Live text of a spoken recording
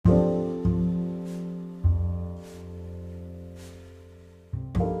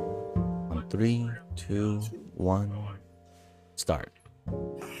Three, two, one, start.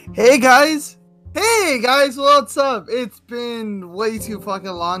 Hey guys! Hey guys, what's up? It's been way too fucking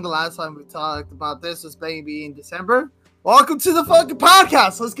long. The last time we talked about this was maybe in December. Welcome to the fucking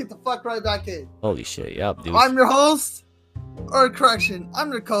podcast. Let's get the fuck right back in. Holy shit, yep, dude. I'm your host, or correction,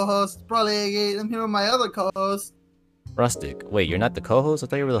 I'm your co-host, Brawley 88. I'm here with my other co-host. Rustic. Wait, you're not the co-host? I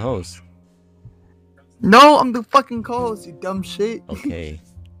thought you were the host. No, I'm the fucking co-host, you dumb shit. Okay.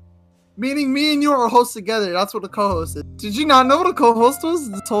 Meaning me and you are hosts together. That's what the co-host is. Did you not know what a co-host was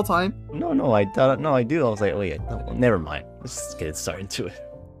this whole time? No, I thought, no, I do. I was like, wait, no, never mind. Let's just get started to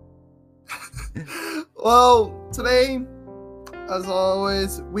it. Well, today, as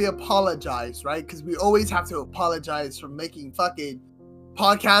always, we apologize, right? Because we always have to apologize for making fucking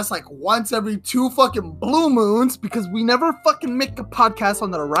podcasts like once every 2 fucking blue moons because we never fucking make a podcast on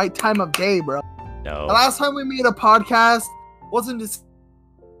the right time of day, bro. No. The last time we made a podcast wasn't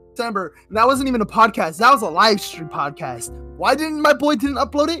December, and that wasn't even a podcast. That was a live stream podcast. Why didn't my boy didn't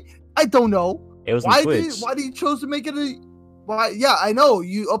upload it? I don't know. It was on Twitch. Why did you chose to make it a? Why? Yeah, I know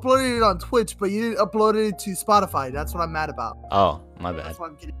you uploaded it on Twitch, but you didn't upload it to Spotify. That's what I'm mad about. Oh, my bad. That's why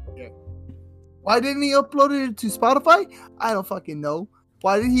I'm getting here. Why didn't he upload it to Spotify? I don't fucking know.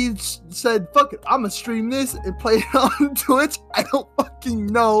 Why did he said fuck it? I'm gonna stream this and play it on Twitch. I don't fucking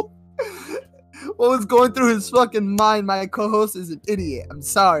know. What was going through his fucking mind? My co-host is an idiot. I'm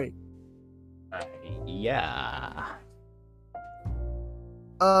sorry. Yeah.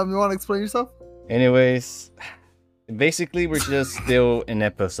 You want to explain yourself? Anyways, basically, we're just still in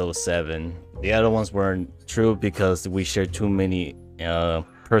episode 7. The other ones weren't true because we shared too many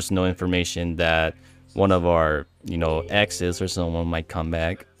personal information that one of our, exes or someone might come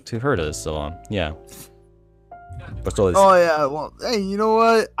back to hurt us. So, yeah. Oh yeah, well, hey, you know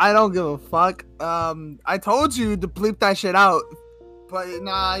what? I don't give a fuck. I told you to bleep that shit out, but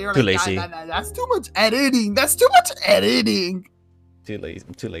nah, you're too like, lazy. Nah, that's too much editing. That's too much editing. Too lazy.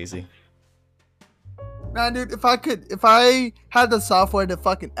 I'm too lazy. Man, dude, if I had the software to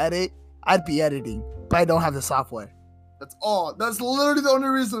fucking edit, I'd be editing, but I don't have the software. That's all. That's literally the only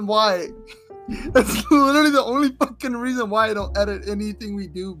reason why. That's literally the only fucking reason why I don't edit anything we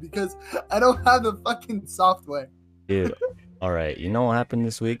do, because I don't have the fucking software. Dude, alright, you know what happened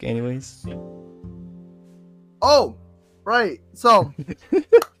this week anyways? Oh, right. So,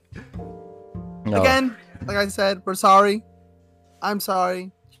 No. again, like I said, we're sorry. I'm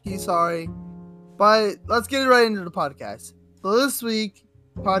sorry. He's sorry. But let's get right into the podcast. So this week,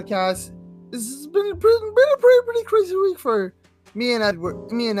 podcast, this has been a pretty crazy week for me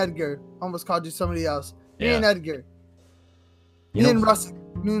and Edgar. Almost called you somebody else. Me Yeah. and Edgar. You Me know-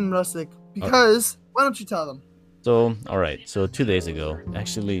 and Rustic. Because, why don't you tell them? So, alright, so 2 days ago,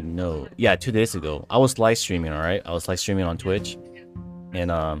 actually, no, yeah, 2 days ago, I was live streaming, alright? I was live streaming on Twitch,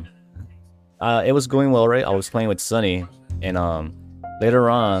 and, it was going well, right? I was playing with Sunny, and, later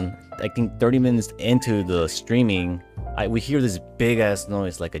on, I think 30 minutes into the streaming, we hear this big-ass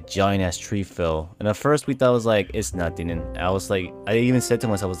noise, like a giant-ass tree fell, and at first we thought it was like, it's nothing, and I was like, I even said to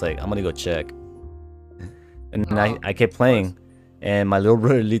myself, I was like, I'm gonna go check, and then I kept playing. And my little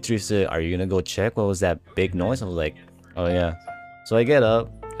brother literally said, are you gonna go check what was that big noise? I was like, oh yeah. So I get up,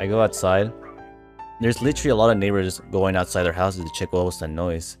 I go outside. There's literally a lot of neighbors going outside their houses to check what was that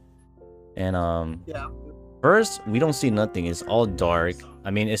noise. And Yeah. first we don't see nothing. It's all dark. I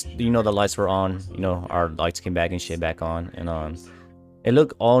mean, it's the lights were on. Our lights came back and shit back on, and it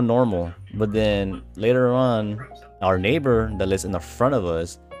looked all normal. But then later on, our neighbor that lives in the front of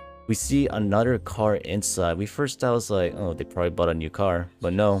us, we see another car inside. We first thought it was like, oh, they probably bought a new car,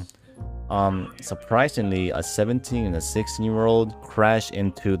 but no. Surprisingly, a 17 and a 16-year-old crashed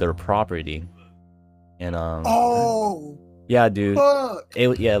into their property, and Oh. yeah, dude, Fuck. it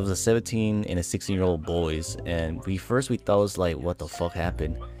was a 17 and a 16-year-old boys, and we thought it was like, what the fuck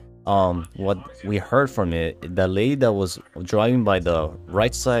happened? What we heard from it, the lady that was driving by the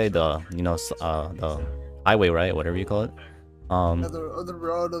right side, the highway, right, whatever you call it. The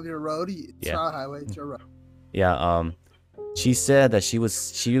road of your road. It's Yeah. not a highway. It's your road. Yeah, she said that she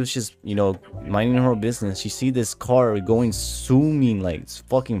was just, minding her business. She see this car going zooming like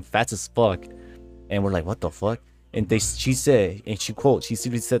fucking fast as fuck, and we're like, what the fuck? And she said, and she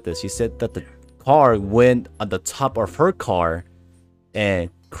simply said this. She said that the car went on the top of her car and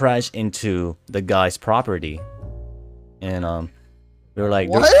crashed into the guy's property, and we were like,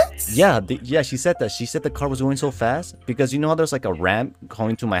 What? yeah, she said that. She said the car was going so fast because how there's like a ramp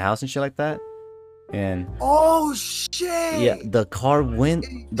going to my house and shit like that. And Oh shit! yeah, the car went.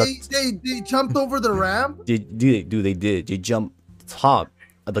 They jumped over the ramp. They did. They jumped top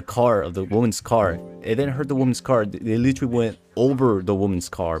the car of the woman's car. It didn't hurt the woman's car. They literally went over the woman's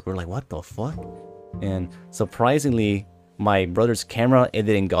car. We're like, what the fuck? And surprisingly, my brother's camera, it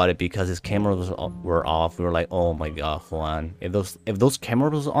didn't got it because his cameras were off. We were like, oh my god, Juan. If those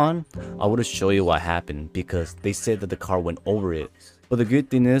cameras was on, I would have show you what happened, because they said that the car went over it. But the good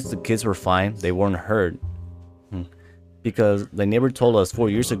thing is the kids were fine. They weren't hurt. Because they never told us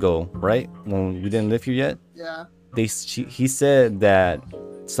 4 years ago, right? When we didn't live here yet. Yeah. He said that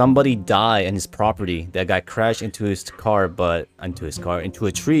somebody died in his property. That guy crashed into a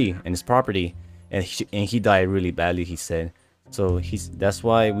tree in his property, and he died really badly, he said. So that's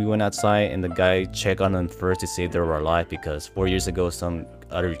why we went outside and the guy checked on them first to see if they were alive, because 4 years ago some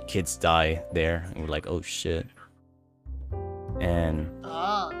other kids died there, and we're like, oh shit. And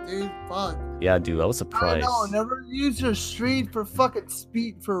dude, fuck. yeah, dude, I was surprised. I know, never use your street for fucking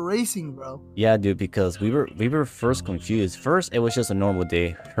speed for racing, bro. Yeah, dude, because we were first confused. First, it was just a normal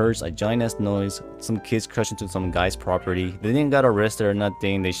day. Heard a giant ass noise. Some kids crashed into some guy's property. They didn't get arrested or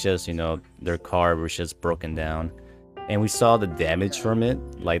nothing. They just, their car was just broken down, and we saw the damage from it.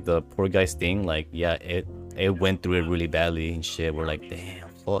 Like the poor guy's thing. Like, yeah, it went through it really badly and shit. We're like, damn,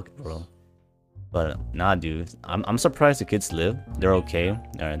 fuck, bro. But nah, dude, I'm surprised the kids live. They're okay.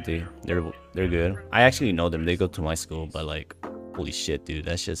 They're good. I actually know them. They go to my school. But like, holy shit, dude,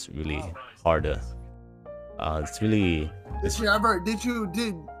 that's just really hard to. It's really. Did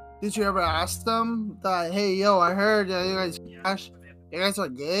you ever ask them that? Hey, yo, I heard you guys are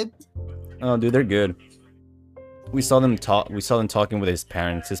good. Oh, dude, they're good. We saw them talking with his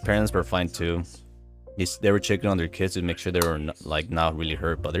parents. His parents were fine too. They were checking on their kids to make sure they were not really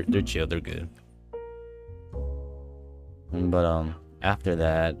hurt, but they're chill. They're good. But after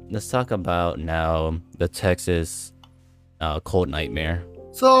that, let's talk about now the Texas cold nightmare.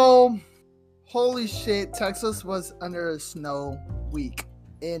 So, holy shit, Texas was under a snow week.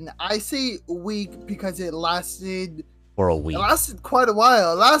 And I say week because it lasted for a week. It lasted quite a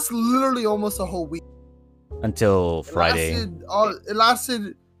while. It lasted literally almost a whole week. Until Friday. It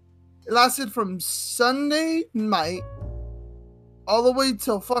lasted from Sunday night all the way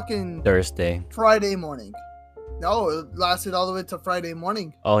till fucking Thursday. Friday morning. No, it lasted all the way till Friday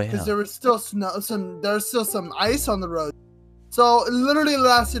morning. Oh yeah. Because there was still there's still some ice on the road. So it literally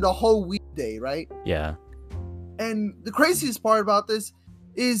lasted a whole weekday, right? Yeah. And the craziest part about this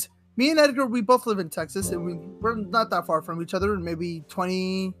is me and Edgar, we both live in Texas, and we're not that far from each other, maybe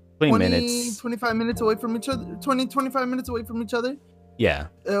 20 minutes. 25 minutes away from each other. 25 minutes away from each other. Yeah.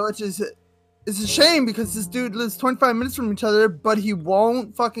 Which is, it's a shame because this dude lives 25 minutes from each other, but he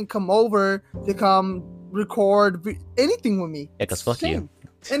won't fucking come over to come record anything with me. Yeah, cause fuck you.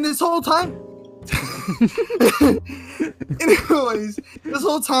 And this whole time, anyways, this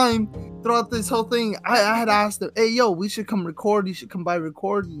whole time, throughout this whole thing, I had asked him, hey, yo, we should come record. You should come by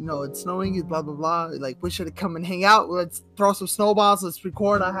record. It's snowing, it's blah, blah, blah. Like, we should come and hang out. Let's throw some snowballs. Let's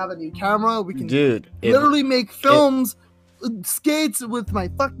record. I have a new camera. We can literally make films. Skates with my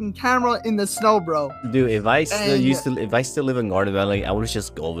fucking camera in the snow, bro. Dude, if I still live in Garden Valley, I would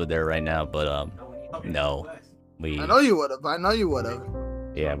just go over there right now. But no, I know you would have.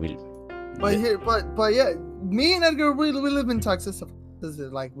 Yeah, we. But yeah, me and Edgar, we live in Texas,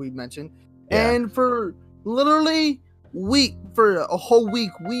 like we mentioned, yeah. And for literally for a whole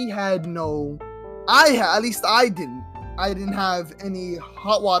week, we had no. I didn't have any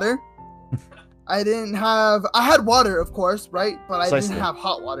hot water. I had water, of course, right? But I didn't have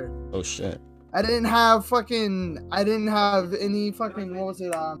hot water. Oh shit. I didn't have any fucking,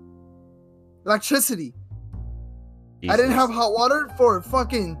 electricity. Jesus. I didn't have hot water for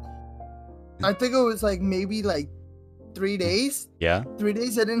fucking, I think it was maybe 3 days. Yeah. 3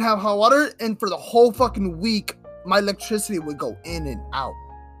 days I didn't have hot water, and for the whole fucking week, my electricity would go in and out.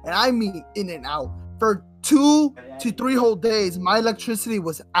 And I mean in and out. For 2 to 3 whole days, my electricity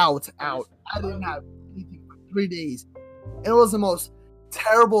was out. I didn't have anything for 3 days. It was the most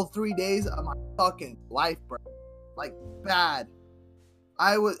terrible 3 days of my fucking life, bro. Bad.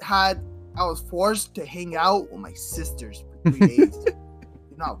 I was forced to hang out with my sisters for 3 days.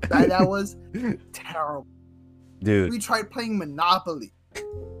 You know how bad that was? Terrible. Dude. We tried playing Monopoly.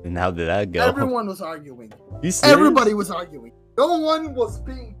 And how did that go? Everyone was arguing. You serious? Everybody was arguing. No one was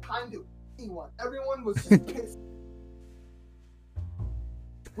being kind to anyone. Everyone was just pissed.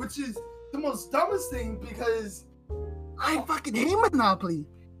 Which is the most dumbest thing, because I fucking hate Monopoly.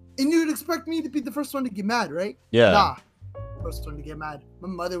 And you'd expect me to be the first one to get mad, right? Yeah. Nah. First one to get mad. My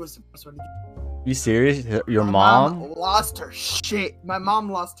mother was the first one to get mad. You serious? Your My mom lost her shit. My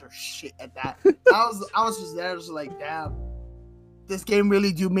mom lost her shit at that. I was just there, just like, damn. This game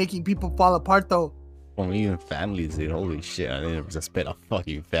really do making people fall apart, though. Well, even families, dude. Holy shit, I didn't respect a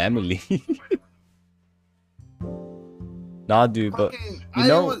fucking family. Nah, dude, but Fucking, you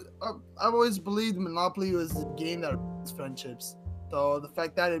know, I've always believed Monopoly was a game that ruins friendships. So the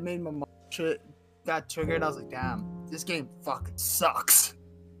fact that it made my mom got triggered, I was like, damn, this game fucking sucks.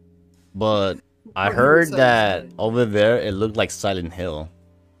 but I What you were heard saying, that sorry. over there it looked like Silent Hill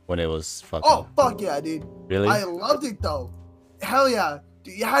when it was fucking. Oh fuck yeah, dude! Really? I loved it though. Hell yeah,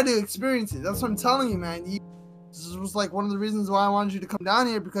 dude, you had to experience it. That's what I'm telling you, man. This was like one of the reasons why I wanted you to come down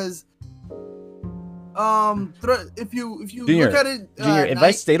here because, if you Junior, look at it, Junior, at if I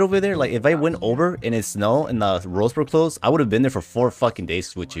night, stayed over there, like if I went over and it's snow and the roads were closed, I would have been there for 4 fucking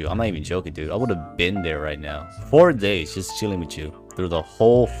days with you. I'm not even joking, dude. I would have been there right now. 4 days just chilling with you through the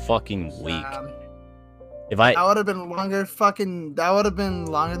whole fucking week. If I that would have been longer. Fucking, that would have been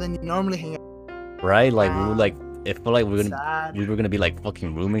longer than you normally hang out. right, like we were like, it felt like Sad. we were gonna be like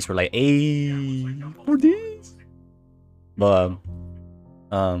fucking roommates for like 4 days. But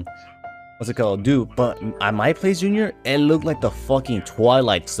what's it called, dude? But at my place, Junior, it looked like the fucking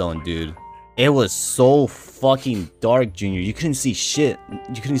Twilight Zone, dude. It was so fucking dark, Junior. You couldn't see shit.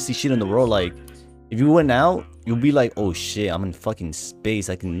 You couldn't see shit in the world. Like, if you went out, you'd be like, oh shit, I'm in fucking space.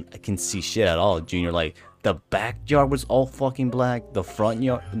 I can see shit at all, Junior. Like, the backyard was all fucking black. The front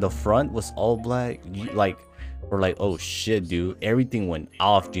was all black. We're like, oh shit, dude. Everything went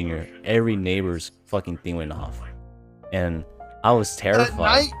off, Junior. Every neighbor's fucking thing went off. And I was terrified. At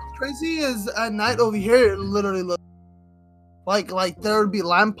night, crazy is at night over here. It literally looked like there would be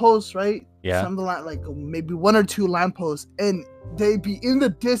lampposts, right? Yeah. Something like maybe 1 or 2 lampposts, and they'd be in the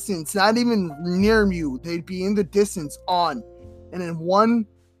distance, not even near you. They'd be in the distance on, and then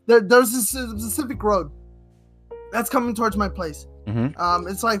there's a specific road that's coming towards my place. Mm-hmm.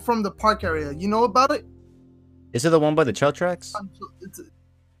 It's like from the park area. You know about it? Is it the one by the trail tracks?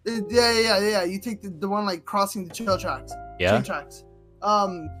 Yeah. You take the one like crossing the trail tracks. Yeah. Train tracks.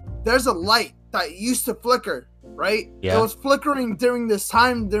 There's a light that used to flicker, right? Yeah. It was flickering during this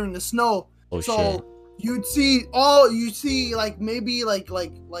time during the snow. Oh so shit. you'd see like maybe like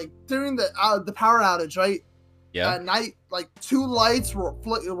during the power outage, right? Yeah. At night, like 2 lights were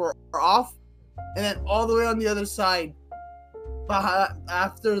off, and then all the way on the other side,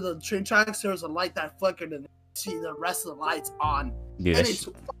 after the train tracks, there was a light that flickered, and you see the rest of the lights on. Dude, And it's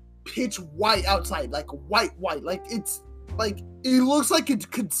pitch white outside, like white, like it's like it looks like it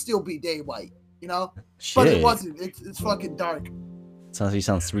could still be day white, you know? shit. But it wasn't. It's fucking dark. Sounds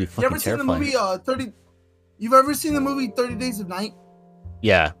really You fucking ever seen the terrifying. movie 30? You've ever seen the movie 30 Days of Night?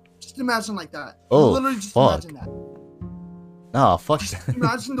 Yeah. Just imagine like that. Oh, Literally just fuck. imagine that. No, fuck.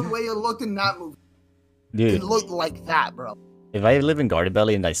 Imagine the way it looked in that movie. Dude, It looked like that, bro. if I live in Garden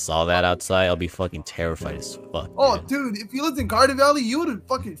Valley and I saw that outside, I'll be fucking terrified as fuck. Oh, man. dude, if you lived in Garden Valley, you would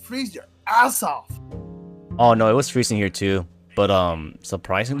fucking freeze your ass off. Oh no, it was freezing here too. But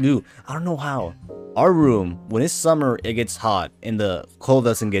surprisingly, dude, I don't know how. Our room, when it's summer, it gets hot and the cold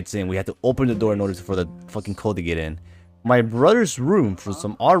doesn't get in. We have to open the door in order for the fucking cold to get in. My brother's room, for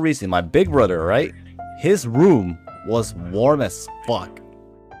some odd reason, my big brother, right? His room was warm as fuck.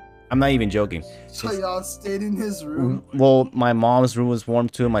 I'm not even joking. So y'all stayed in his room. Well, my mom's room was warm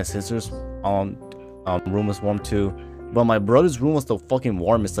too. My sister's room was warm too. But my brother's room was the fucking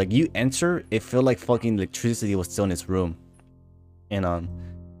warmest. Like, you enter, it felt like fucking electricity was still in his room. And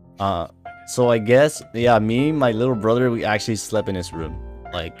so I guess, yeah, me and my little brother, we actually slept in his room.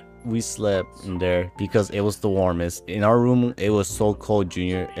 Like, we slept in there because it was the warmest. In our room, it was so cold,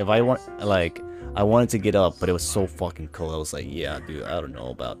 Junior. If I wanted to get up, but it was so fucking cold. I was like, yeah, dude, I don't know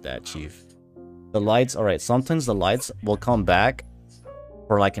about that, chief. The lights, alright, sometimes the lights will come back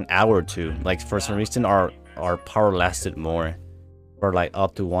for like an hour or 2. Like, for some reason, our power lasted more. For like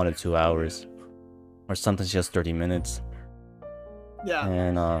up to 1 or 2 hours. Or sometimes just 30 minutes. Yeah.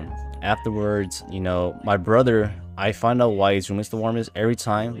 And afterwards, you know, my brother, I find out why his room is the warmest every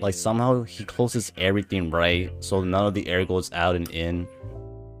time. Like, somehow he closes everything right, so none of the air goes out and in.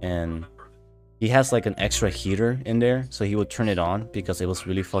 And he has like an extra heater in there, so he would turn it on because it was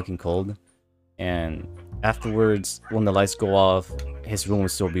really fucking cold. And afterwards, when the lights go off, his room will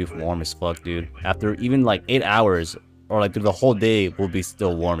still be warm as fuck, dude. After even like 8 hours, or like through the whole day, will be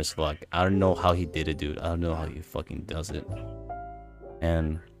still warm as fuck. I don't know how he did it, dude. I don't know how he fucking does it.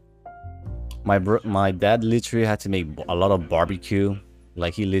 And my dad literally had to make a lot of barbecue.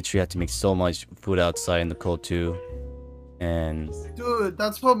 Like, he literally had to make so much food outside in the cold too. And Dude,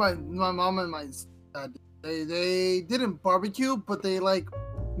 that's what my mom and my dad did. They didn't barbecue, but they like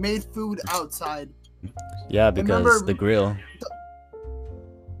made food outside. yeah, because remember- the grill.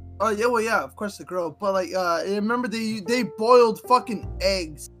 Oh yeah, well yeah, of course the grill. But like I remember they boiled fucking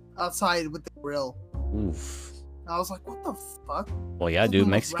eggs outside with the grill. Oof. I was like, what the fuck? Well, yeah, This is the dude.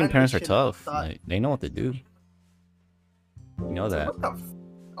 most Mexican random parents are shit I ever tough. thought. Like, they know what to do. You know that. What the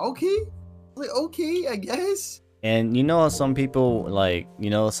okay? Like, okay, I guess. And you know how some people, like, you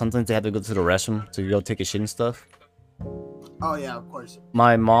know, sometimes they have to go to the restroom to go take a shit and stuff. Oh yeah, of course.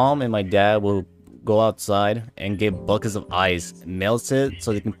 My mom and my dad will go outside and get buckets of ice, melt it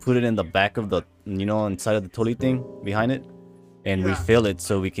so they can put it in the back of the, you know, inside of the toilet thing behind it, and Yeah. refill it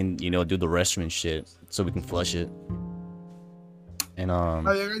so we can, you know, do the restroom and shit, so we can flush it. And Oh,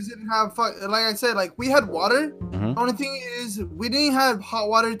 you guys didn't have like I said, like we had water. mhm. The only thing is we didn't have hot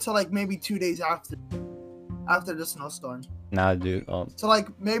water till like maybe 2 days after the snowstorm. Nah, dude. So like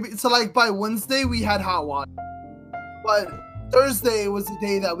by Wednesday we had hot water, but Thursday was the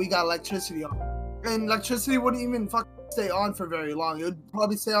day that we got electricity on, and electricity wouldn't even fucking stay on for very long. It would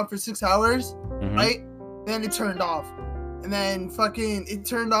probably stay on for 6 hours, mhm. right? Then it turned off, and then fucking it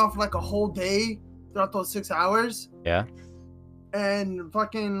turned off like a whole day throughout those 6 hours. Yeah. And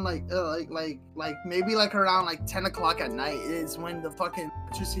fucking like maybe like around like 10 o'clock at night is when the fucking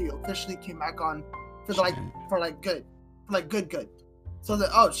electricity officially came back on for good. So that,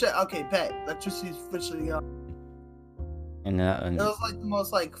 oh shit, okay, bet electricity's officially on. And It was like the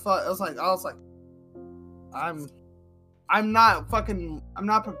most like fun. I was like, I'm not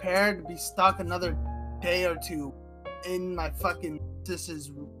prepared to be stuck another day or two in my fucking sister's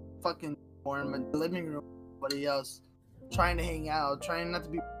fucking room and living room. Everybody else trying to hang out, trying not to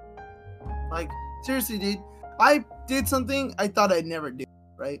be like, seriously, dude. I did something I thought I'd never do.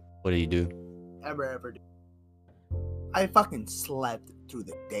 Right? what do you do? Ever do. I fucking slept through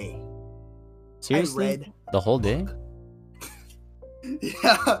the day. Seriously? I read The whole day?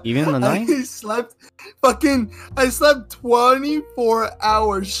 Yeah. Even in the night? I slept 24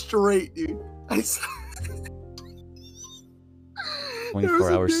 hours straight, dude. I slept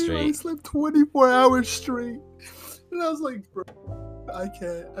 24 hours I straight. slept 24 hours straight. And I was like, bro, I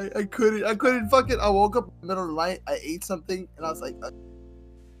can't. I couldn't fucking. I woke up in the middle of the night. I ate something, and I was like,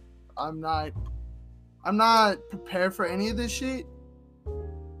 I'm not prepared for any of this shit.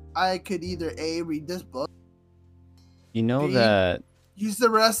 I could either A, read this book, You know B, that use the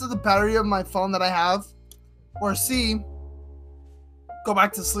rest of the battery of my phone that I have, or C, go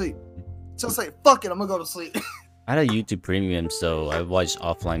back to sleep. Just like, fuck it, I'm gonna go to sleep. I had a YouTube Premium, so I watched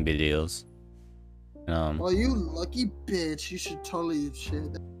offline videos. Well, you lucky bitch. You should totally share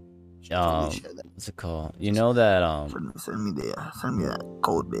that. Share that. What's it called? You know that Send me that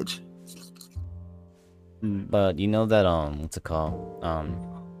code, bitch. but you know that what's it called?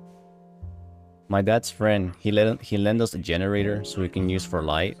 My dad's friend, he lent us a generator so we can use for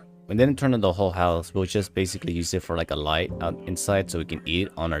light. We didn't turn on the whole house. We'll just basically use it for like a light out inside so we can eat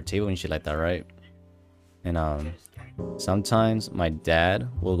on our table and shit like that, right? And sometimes my dad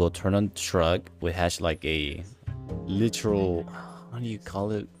will go turn on the truck. We has like a literal, what do you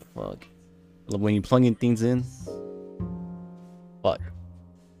call it? Fuck. When you plug in things in. Fuck.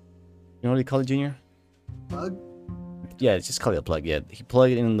 You know what you call it, Junior? Plug? Yeah, just call it a plug. Yeah, he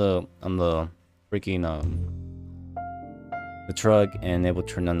plugged it in on the freaking the truck, and it would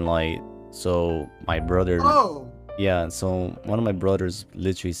turn on light. So my brother. Oh. Yeah, so one of my brothers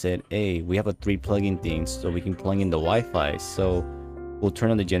literally said, hey, we have a 3 plug-in thing, so we can plug in the Wi-Fi. So we'll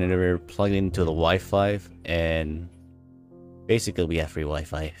turn on the generator, plug it into the Wi-Fi, and basically we have free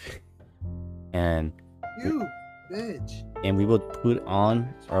Wi-Fi. and You bitch. and we would put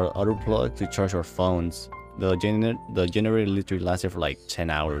on our other plug to charge our phones. The generator literally lasted for like 10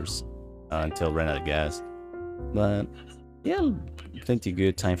 hours until it ran out of gas. But yeah, plenty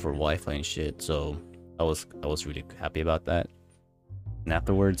good time for Wi-Fi and shit. So I was really happy about that. And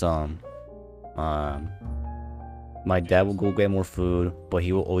afterwards, my dad will go get more food, but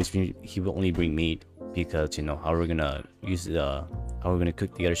he will only bring meat because, you know, how we're gonna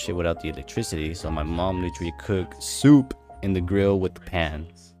cook the other shit without the electricity. So my mom literally cooked soup in the grill with the pan.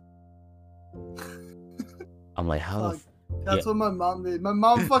 I'm like, how? That's what my mom made. My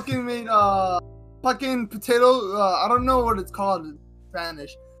mom fucking made fucking potato. I don't know what it's called in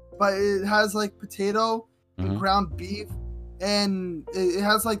Spanish, but it has like potato and ground beef, and it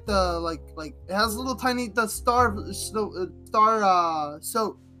has like the like it has little tiny star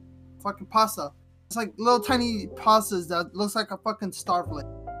so fucking pasta. It's like little tiny pastas that looks like a fucking starflake.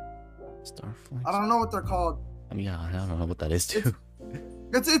 Starflake? I don't know what they're called. I mean, I don't know what that is too.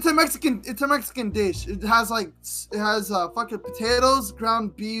 It's a Mexican dish. It has fucking potatoes,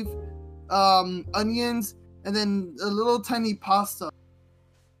 ground beef, onions, and then a little tiny pasta.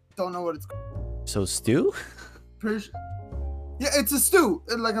 Don't know what it's called. So stew? Yeah, it's a stew.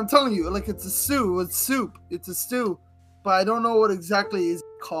 Like I'm telling you, like it's a stew. It's soup. It's a stew. but I don't know what exactly is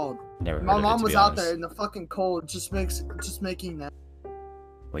called. Never heard My of it, mom to was be out honest. there in the fucking cold, just making that.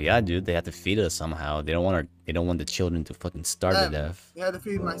 Well, yeah, dude, they have to feed us somehow. They don't want the children to fucking starve to death. They had to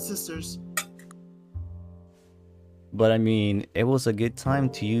feed my sisters. But I mean, it was a good time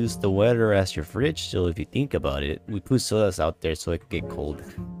to use the weather as your fridge. So if you think about it, we put sodas out there so it could get cold.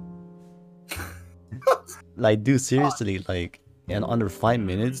 Like, dude, seriously, like, in under 5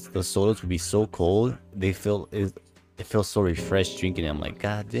 minutes, the sodas would be so cold. It feels so refreshed drinking it. I'm like,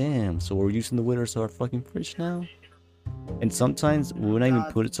 god damn. So we're using the weather as our fucking fridge now. And sometimes we wouldn't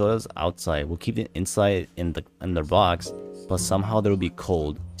even put sodas outside. We'll keep it inside in the box, but somehow they'll be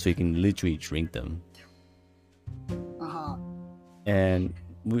cold, so you can literally drink them. And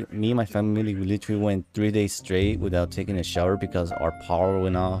me and my family, we literally went 3 days straight without taking a shower because our power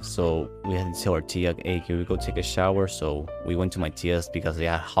went off. So we had to tell our tia, hey, can we go take a shower? So we went to my tia's because they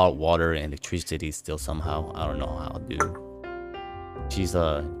had hot water and electricity still somehow. I don't know how, dude. She's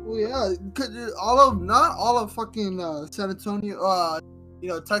Well, yeah, not all of fucking San Antonio,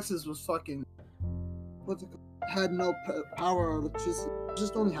 Texas was fucking had no power or electricity.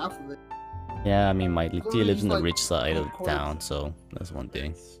 Just only half of it. yeah, I mean, my tia lives in the like, rich side of quarters. town, so that's one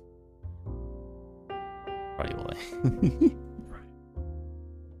thing. Probably why.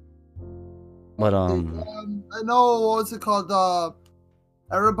 But I know, what's it called?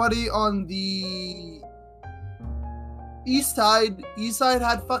 Everybody on the east side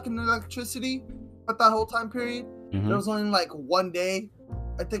had fucking electricity, but that whole time period, there was only like one day.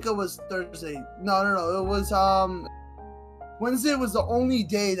 I think it was Thursday. No, it was Wednesday was the only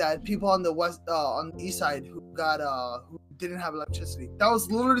day that people on the on the east side who didn't have electricity. That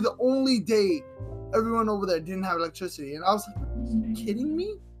was literally the only day everyone over there didn't have electricity, and I was like, "Are you kidding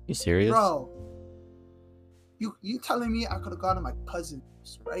me? you serious? Bro, you telling me I could have gone to my cousin's,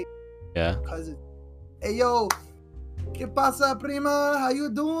 right? Yeah. Cousin, hey yo, ¿qué pasa, prima? How you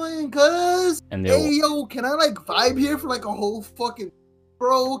doing, cuz? And Hey yo, can I like vibe here for like a whole fucking,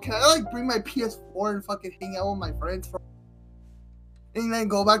 bro? Can I like bring my PS4 and fucking hang out with my friends for, and then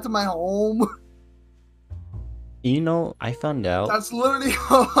go back to my home? You know, I found out That's literally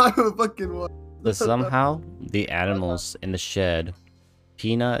how I fucking was. that somehow the animals in the shed,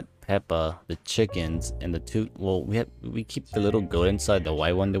 Peanut, Peppa, the chickens, and the two, well, we keep the little goat inside, the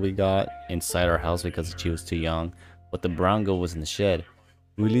white one that we got inside our house because she was too young, but the brown goat was in the shed.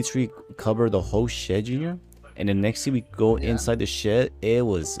 We literally covered the whole shed, Junior, and the next thing we go inside the shed, it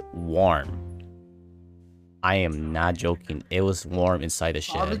was warm. I am not joking. It was warm inside the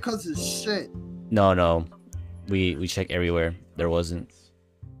shed. All because of shit. No. We checked everywhere. There wasn't.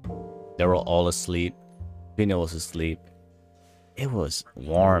 They were all asleep. Pino was asleep. It was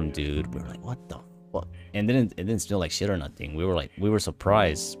warm, dude. We were like, what the fuck? And it didn't smell like shit or nothing. We were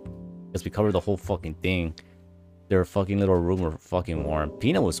surprised because we covered the whole fucking thing. Their fucking little room were fucking warm.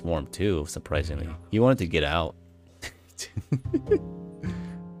 Pino was warm too, surprisingly. He wanted to get out.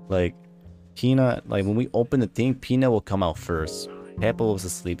 Like, Peanut, like when we opened the thing, Peanut will come out first. Peppa was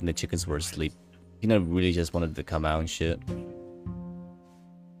asleep and the chickens were asleep. Peanut really just wanted to come out and shit.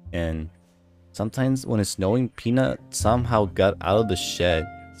 And sometimes when it's snowing, Peanut somehow got out of the shed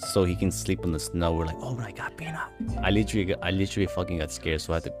so he can sleep in the snow. We're like, oh my god, Peanut. I literally fucking got scared,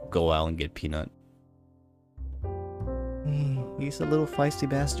 so I had to go out and get Peanut. He's a little feisty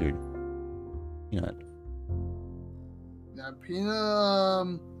bastard. Peanut. Yeah,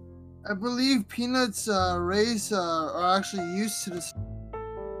 Peanut. I believe Peanut's race are actually used to this.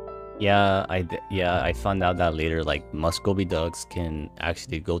 Yeah, I found out that later. Like, Muscovy dogs can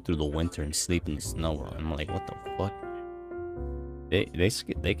actually go through the winter and sleep in the snow. I'm like, what the fuck?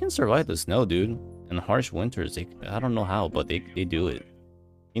 They can survive the snow, dude. In harsh winters, I don't know how, but they do it.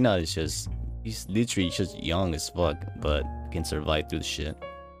 Peanut is just, he's literally just young as fuck, but can survive through the shit.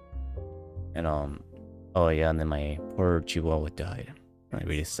 And oh yeah, and then my poor Chihuahua died. I'm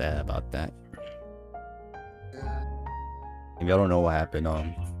really sad about that. If y'all don't know what happened,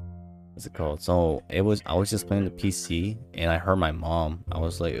 what's it called? So I was just playing the PC and I heard my mom. I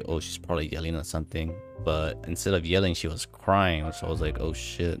was like, oh, she's probably yelling at something. But instead of yelling, she was crying. So I was like, oh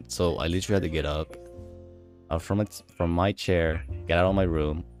shit. So I literally had to get up from my chair, get out of my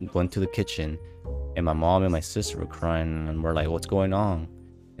room, went to the kitchen, and my mom and my sister were crying and we're like, what's going on?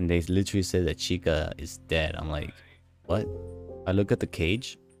 And they literally said that Chica is dead. I'm like, what? I look at the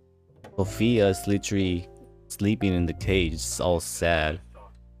cage. Sophia is literally sleeping in the cage. It's all sad.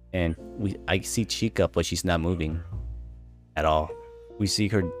 And I see Chica, but she's not moving at all. We see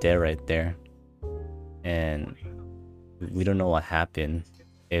her dead right there. And we don't know what happened.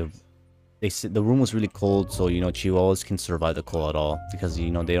 They said the room was really cold, so Chihuahuas can survive the cold at all because they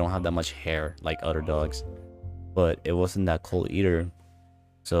don't have that much hair like other dogs. but it wasn't that cold either.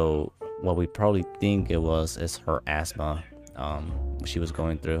 So what we probably think it was is her asthma she was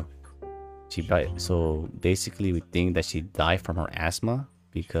going through. So basically we think that she died from her asthma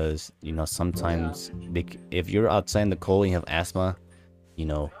because, you know, sometimes if you're outside in the cold and you have asthma, you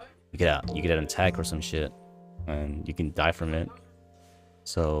know, you get an attack or some shit and you can die from it.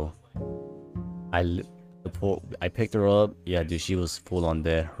 So I picked her up. Yeah, dude, she was full on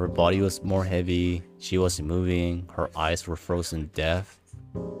dead. Her body was more heavy. She wasn't moving. Her eyes were frozen deaf.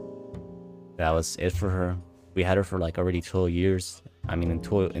 That was it for her. We had her for like already 12 years. I mean, in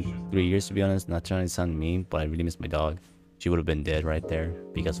 3 years, to be honest. Not trying to sound mean, but I really miss my dog. She would have been dead right there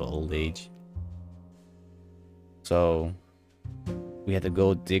because of old age. So we had to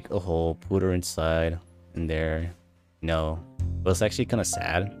go dig a hole, put her inside, and there. No, it was actually kind of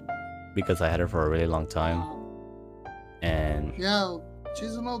sad because I had her for a really long time. And yeah,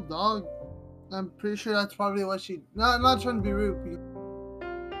 she's an old dog. I'm pretty sure that's probably what she. Not trying to be rude.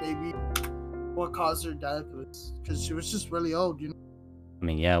 Maybe what caused her death was because she was just really old, you know. I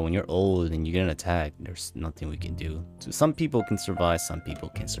mean, yeah, when you're old and you get an attack, there's nothing we can do. So some people can survive, some people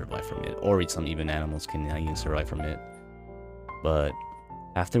can't survive from it, or some even animals can not even survive from it. But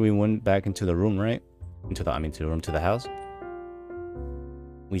after we went back into the room, right? To the house.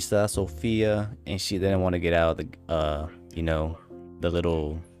 We saw Sophia, and she didn't want to get out of the, you know, the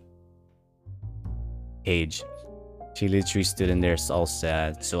little cage. She literally stood in there all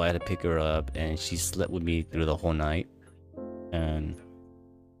sad, so I had to pick her up, and she slept with me through the whole night. And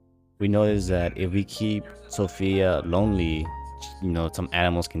we noticed that if we keep Sophia lonely, you know, some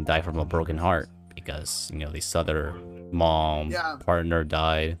animals can die from a broken heart because, you know, they saw their mom, partner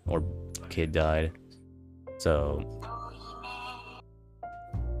died, or kid died. So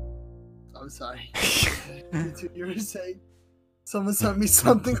I'm sorry. You were saying someone sent me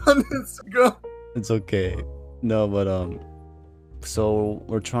something on Instagram. It's okay. No, but so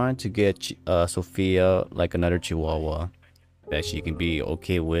we're trying to get Sophia like another Chihuahua that she can be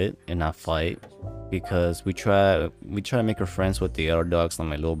okay with and not fight, because we try to make her friends with the other dogs, like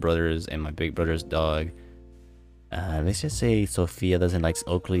my little brother's and my big brother's dog. Let's just say Sophia doesn't like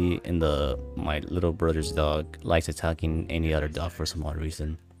Oakley, and my little brother's dog likes attacking any other dog for some odd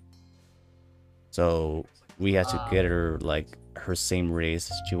reason. So we had to get her like her same race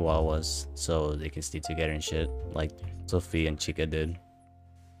as Chihuahuas so they can stay together and shit, like Sophia and Chica did.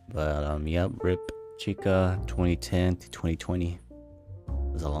 But yeah, rip Chica, 2010 to 2020. It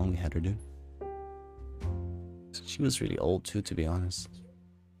was how long we had her, dude. She was really old too, to be honest.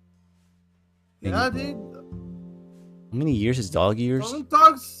 Yeah, dude. How many years is dog years? Only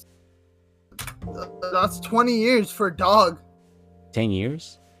dogs. That's 20 years for a dog. 10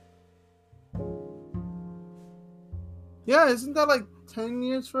 years? Yeah, isn't that like 10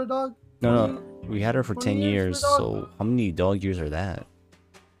 years for a dog? No, we had her for 10 years, so how many dog years are that?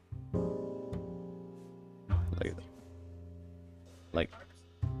 Like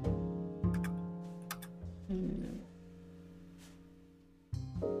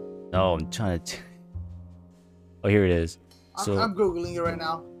no, I'm trying to oh, here it is. So I'm googling it right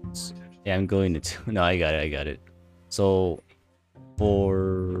now. Yeah, I'm going to no, I got it. So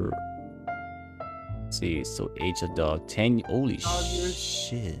for, let's see, so age of dog, 10, holy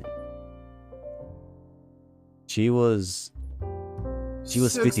shit. She was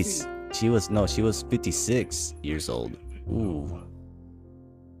 50, she was 56 years old. Ooh.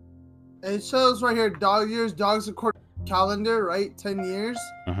 It shows right here, dog years, dogs according to the calendar, right? 10 years.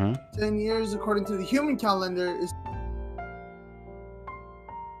 10 years according to the human calendar is.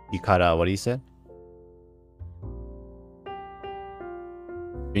 You cut out what you said?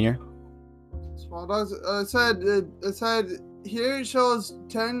 Junior? Small dogs. It said here it shows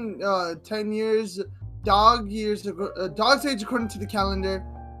 10 years, dog's age according to the calendar,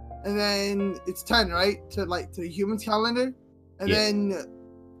 and then it's 10, right? To the human calendar, and then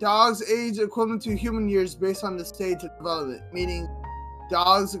dog's age equivalent to human years based on the stage of development, meaning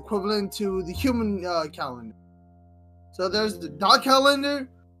dog's equivalent to the human calendar. So there's the dog calendar,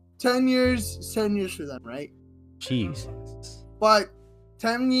 10 years, 10 years for them, right? Jesus. But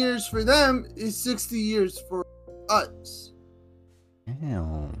 10 years for them is 60 years for us.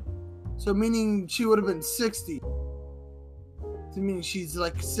 Damn. So meaning she would have been 60. To mean she's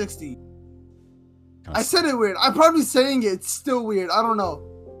like 60. I said it weird. I'm probably saying it's still weird. I don't know.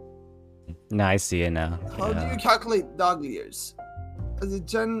 No, I see it now. How do you calculate dog years? As a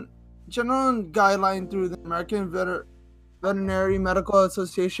general guideline through the American Veterinary Medical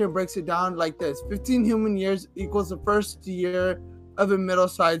Association breaks it down like this: 15 human years equals the first year of a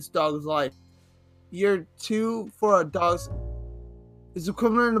middle-sized dog's life. Year 2 for a dog is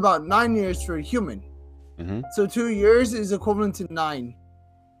equivalent to about 9 years for a human. Mm-hmm. So 2 years is equivalent to 9.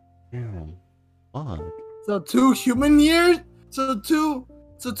 Damn. Fuck. So 2 human years. So two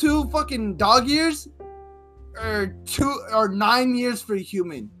fucking dog years, or 9 years for a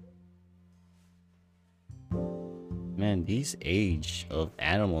human. Man, these age of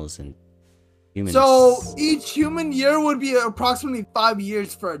animals and humans. So each human year would be approximately 5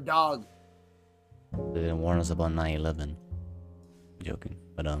 years for a dog. They didn't warn us about 9/11. Joking,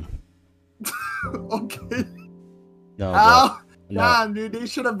 but Okay. no, Ow. no, Damn, dude, they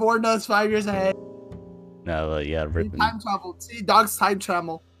should have warned us 5 years ahead. no, but yeah, ripping, Time travel. See, dogs time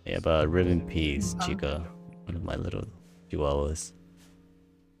travel. yeah, but rip in peace, Chica, one of my little chihuahuas.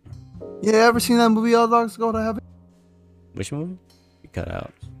 Yeah, ever seen that movie All Dogs Go to Heaven? Which movie? You cut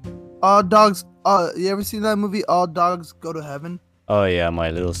out. All dogs. You ever seen that movie All Dogs Go to Heaven? Oh yeah,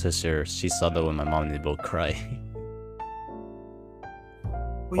 my little sister, she saw that when my mom and they both cry.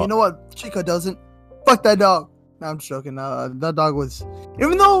 Well, you know what? Chica doesn't. Fuck that dog. No, I'm just joking. That dog was,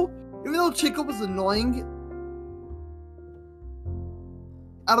 even though Chica was annoying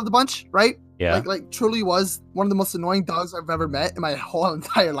out of the bunch, right? Yeah. Like truly was one of the most annoying dogs I've ever met in my whole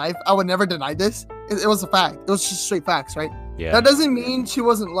entire life. I would never deny this. It was a fact. It was just straight facts, right? Yeah. That doesn't mean she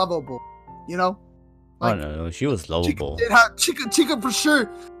wasn't lovable, you know? Oh no, she was lovable. Chica for sure.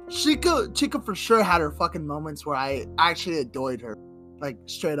 Chica for sure had her fucking moments where I actually adored her, like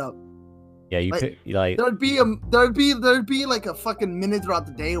straight up. Yeah, like There'd be like a fucking minute throughout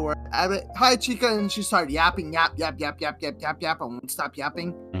the day where I would, hi Chica, and she started yapping, yap, I won't stop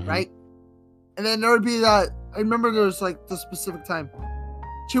yapping, right? And then there would be that. I remember there was like the specific time.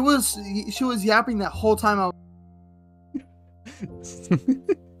 She was yapping that whole time.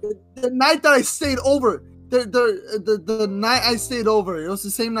 The night that I stayed over, the night I stayed over, it was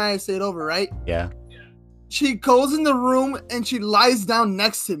the same night I stayed over, right? Yeah. She goes in the room and she lies down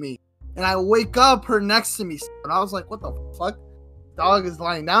next to me, and I wake up her next to me, and I was like, "What the fuck? Dog is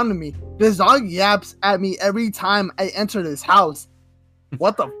lying down to me." This dog yaps at me every time I enter this house.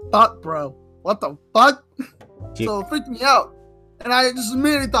 What the fuck, bro? What the fuck? So it freaked me out, and I just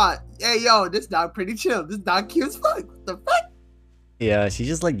immediately thought, "Hey, yo, this dog pretty chill. This dog cute as fuck. What the fuck?" Yeah, she's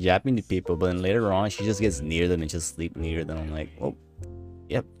just like yapping to people, but then later on, she just gets near them and just sleep near them. I'm like, oh,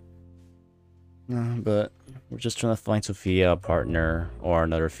 yep. But we're just trying to find Sophia a partner or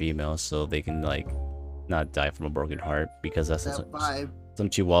another female so they can like not die from a broken heart, because that's some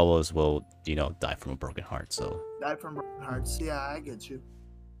chihuahuas will, die from a broken heart. So die from broken hearts. Yeah, I get you.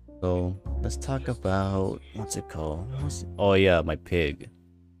 So let's talk about what's it called? Oh yeah, my pig.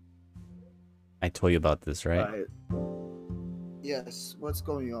 I told you about this, right? Yes. What's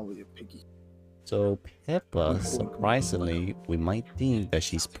going on with your piggy? So Peppa, surprisingly, we might think that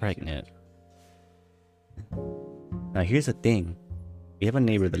she's pregnant. Now here's the thing. We have a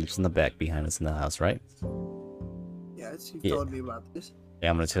neighbor that lives in the back behind us in the house, right? Yes, you told me about this.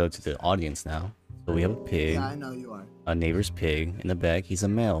 Yeah, I'm gonna tell it to the audience now. So we have a pig. Yeah, I know you are. A neighbor's pig in the back. He's a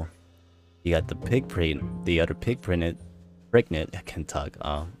male. You got the pig pregnant. The other pig pregnant. I can't talk.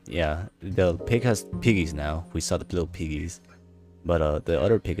 Yeah, the pig has piggies now. We saw the little piggies, but the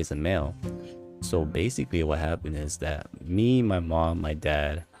other pig is a male. So basically, what happened is that me, my mom, my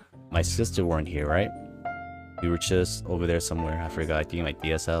dad, my sister weren't here, right? We were just over there somewhere. I forgot. I think my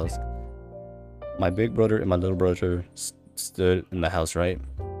tia's house. My big brother and my little brother stood in the house, right?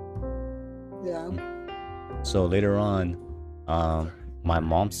 Yeah. So later on, my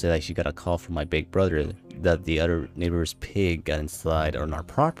mom said that she got a call from my big brother that the other neighbor's pig got inside on our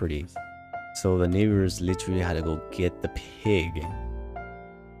property. So the neighbors literally had to go get the pig.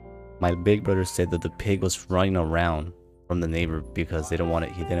 My big brother said that the pig was running around from the neighbor because he didn't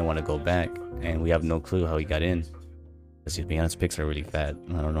want to go back, and we have no clue how he got in. Because to be honest, pigs are really fat.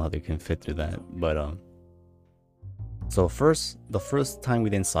 I don't know how they can fit through that, but so the first time we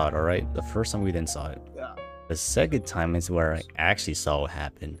didn't saw it, alright? The first time we didn't saw it. Yeah. The second time is where I actually saw what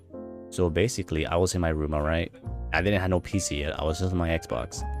happened. So basically, I was in my room, alright? I didn't have no PC yet. I was just on my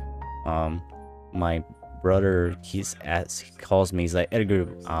Xbox. My brother, he calls me. He's like, Edgar,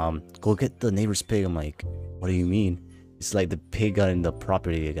 go get the neighbor's pig. I'm like, what do you mean? It's like the pig got in the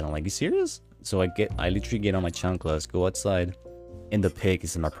property again. I'm like, you serious? So I literally get on my chanclas, go outside, and the pig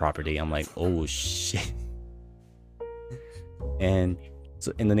is in my property. I'm like, oh shit. And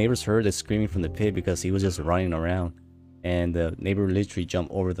the neighbors heard the screaming from the pig because he was just running around, and the neighbor literally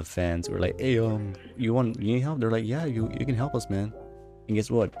jumped over the fence. We're like, hey, you need help? They're like, yeah, you can help us, man. And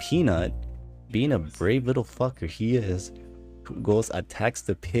guess what? Peanut, being a brave little fucker he is, attacks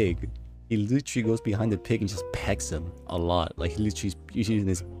the pig. He literally goes behind the pig and just pecks him a lot. Like, he literally is using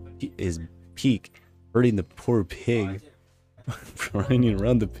his peak, hurting the poor pig, running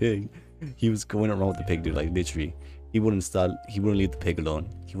around the pig. He was going around with the pig, dude. Like literally, he wouldn't stop. He wouldn't leave the pig alone.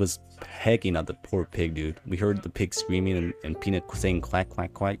 He was pecking at the poor pig, dude. We heard the pig screaming and Peanut saying quack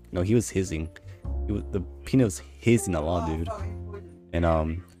quack quack. No, he was hissing. The Peanut was hissing a lot, dude.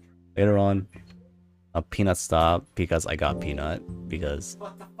 And later on, Peanut stopped because I got Peanut because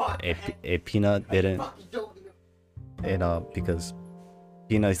a Peanut didn't. And because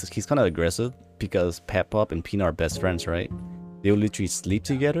Peanut he's kind of aggressive because Peppa and Peanut are best friends, right? They'll literally sleep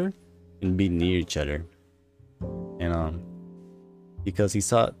together and be near each other. And because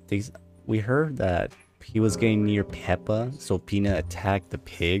we heard that he was getting near Peppa, so Peanut attacked the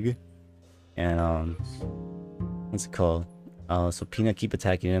pig. And what's it called? So Peanut keep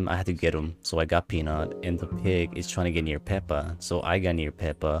attacking him. I had to get him, so I got Peanut, and the pig is trying to get near Peppa. So I got near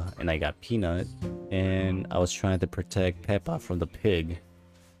Peppa, and I got Peanut, and I was trying to protect Peppa from the pig.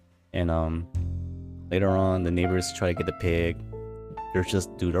 And later on, the neighbors try to get the pig.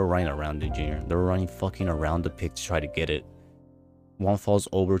 They're running around it, Junior. They're running fucking around the pig to try to get it. One falls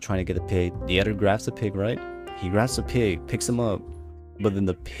over trying to get the pig. The other grabs the pig, right? He grabs the pig, picks him up, but then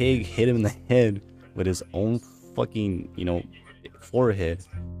the pig hit him in the head with his own fucking, forehead,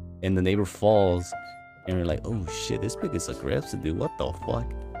 and the neighbor falls, and we're like, oh shit, this pig is aggressive, dude. What the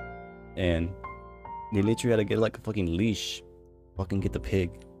fuck? And they literally had to get like a fucking leash, fucking get the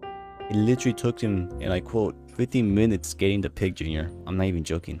pig. It literally took him, and I quote, 15 minutes getting the pig, Junior. I'm not even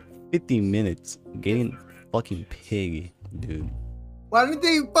joking. 15 minutes getting fucking pig, dude. Why didn't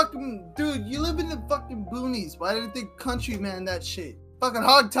they fucking, dude, you live in the fucking boonies. Why didn't they countryman that shit? Fucking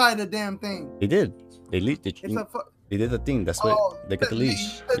hog tie the damn thing. They did. They did the thing. That's why they got the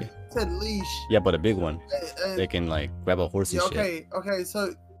leash. Said leash. Yeah, but a big one. They can like grab a horse and shit. Okay,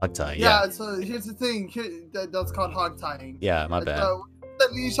 so hog tie. Yeah, so here's the thing. That's called hog tying. Yeah, my bad.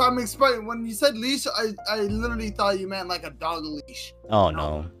 That leash, I'm explaining. When you said leash, I literally thought you meant like a dog leash. Oh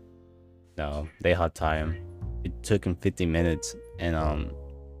no, they hog tie him. It took him 15 minutes, and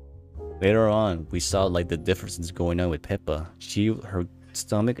later on we saw like the differences going on with Peppa. Her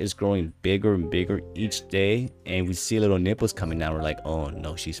stomach is growing bigger and bigger each day, and we see little nipples coming out. We're like, oh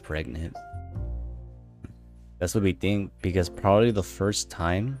no, she's pregnant. That's what we think, because probably the first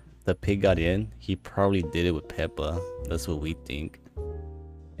time the pig got in, he probably did it with Peppa. That's what we think.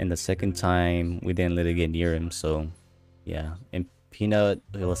 And the second time we didn't let it get near him, so yeah. And Peanut,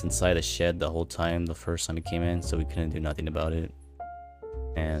 it was inside a shed the whole time the first time he came in, so we couldn't do nothing about it.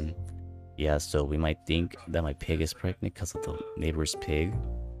 And yeah, so we might think that my pig is pregnant because of the neighbor's pig.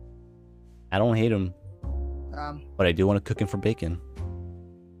 I don't hate him, but I do want to cook him for bacon.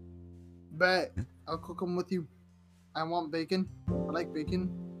 Bet I'll cook him with you. I want bacon. I like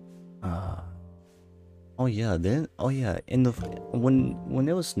bacon. Oh yeah, when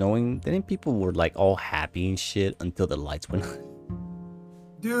it was snowing, didn't people were like all happy and shit until the lights went on?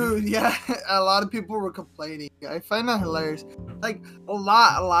 Dude, yeah, a lot of people were complaining. I find that hilarious. Like a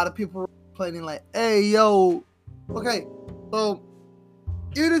lot of people were complaining, like, hey yo, okay, so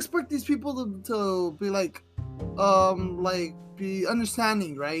you'd expect these people to be like be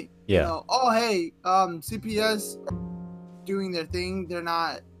understanding, right? Yeah. Oh hey, CPS doing their thing. They're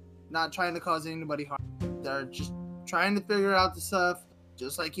not trying to cause anybody harm. They're just trying to figure out the stuff,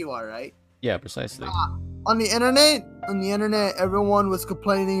 just like you are, right? Yeah, precisely. On the internet, everyone was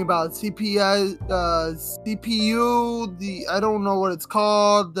complaining about CPS, CPU. I don't know what it's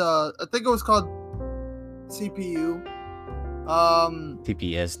called. I think it was called CPU.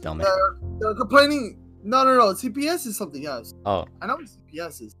 TPS, dumb. They're complaining. No. CPS is something else. Oh. I know what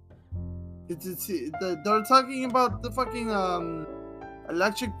CPS is. They're talking about the fucking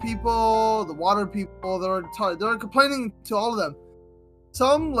electric people, the water people. They're complaining to all of them.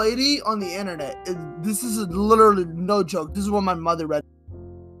 Some lady on the internet, this is literally no joke. This is what my mother read.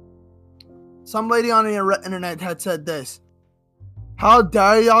 Some lady on the internet had said this: how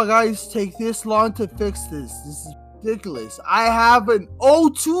dare y'all guys take this long to fix this? This is ridiculous. I have an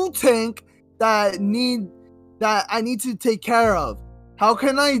O2 tank that I need to take care of. How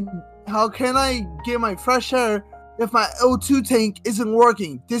can I get my fresh air if my O2 tank isn't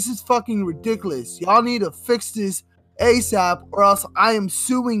working? This is fucking ridiculous. Y'all need to fix this ASAP or else I am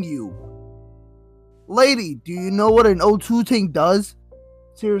suing you. Lady, do you know what an O2 tank does?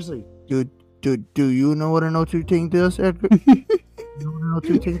 Seriously, dude, do you know what an O2 tank does, Edgar? You know what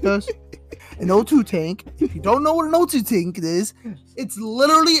an O2 tank does? An O2 tank, if you don't know what an O2 tank is, it's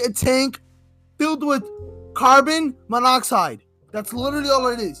literally a tank filled with carbon monoxide. That's literally all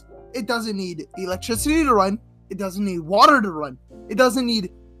it is. It doesn't need electricity to run. It doesn't need water to run. It doesn't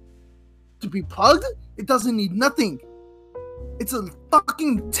need to be plugged. It doesn't need nothing. It's a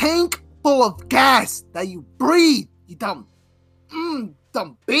fucking tank full of gas that you breathe, you dumb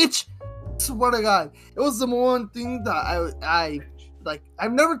bitch. swear to God, it was the one thing that I like.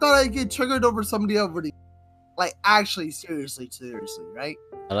 I've never thought I'd get triggered over somebody already. Like actually, seriously, right?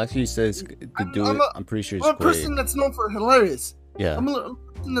 I like you said to do it. I'm pretty sure it's I'm a great. person that's known for hilarious. Yeah. I'm a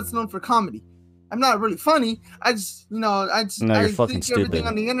person that's known for comedy. I'm not really funny. I just, you know, I you're fucking think everything stupid.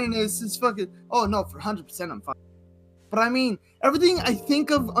 on the internet is fucking. Oh no, for 100% I'm funny. But I mean, everything I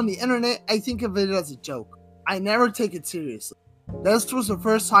think of on the internet, I think of it as a joke. I never take it seriously. This was the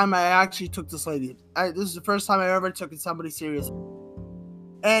first time I actually took this lady. This is the first time I ever took somebody serious,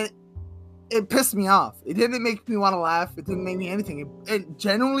 and it pissed me off. It didn't make me want to laugh. It didn't make me anything. It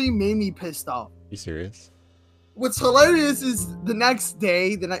genuinely made me pissed off. You serious? What's hilarious is the next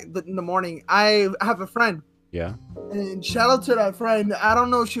day, in the morning, I have a friend. Yeah. And shout out to that friend. I don't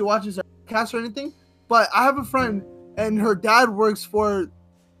know if she watches our podcast or anything, but I have a friend, and her dad works for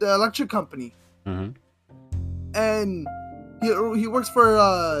the electric company. Mm-hmm. And he works for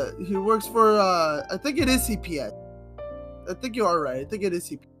I think it is CPS. I think you are right. I think it is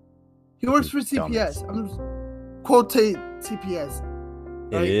CPS. He works for CPS. I'm just quotate CPS.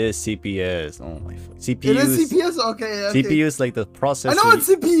 Right? It is CPS. Oh my fuck. CPU. It is CPS. Okay. CPU is like the processor. I know what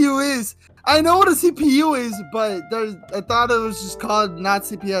CPU is. I know what a CPU is, but I thought it was just called not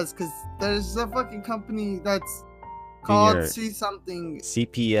CPS because there's a fucking company that's called C something.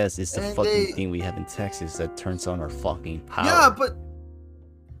 CPS is the fucking thing we have in Texas that turns on our fucking power.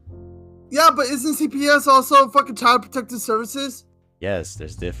 Yeah, but isn't CPS also fucking Child Protective Services? Yes,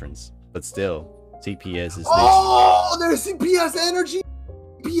 there's difference, but still, CPS is. Oh, there's CPS Energy.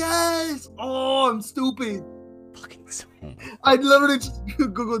 CPS. Oh, I'm stupid. Fucking. I literally just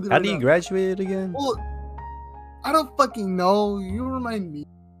googled it. How do you graduate again? Well, I don't fucking know. You remind me.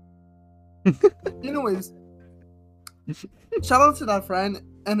 Anyways, shout out to that friend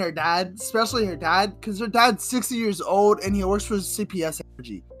and her dad, especially her dad, because her dad's 60 years old and he works for CPS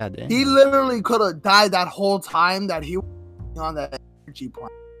Energy. He literally could have died that whole time that he was on that energy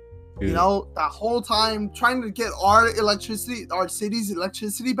plant. Dude. You know, that whole time trying to get our city's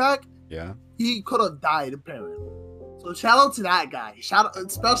electricity back. Yeah. He could have died apparently. So shout out to that guy.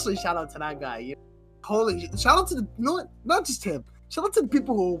 Especially shout out to that guy. You know, holy shout out to the, you know what? Not just him. Shout out to the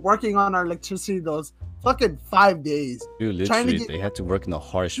people who were working on our electricity those fucking 5 days. Dude, literally, they had to work in the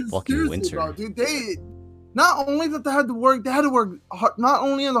harsh fucking winter. Bro, dude, they not only that they had to work hard, not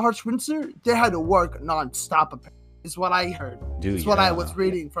only in the harsh winter, they had to work non-stop. Is what I heard. Dude, is what I was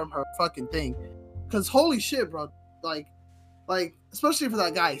reading from her fucking thing. Cause holy shit, bro, like, especially for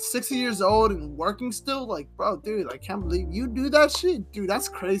that guy, 60 years old and working still, like, bro, dude, I can't believe you do that shit, dude. That's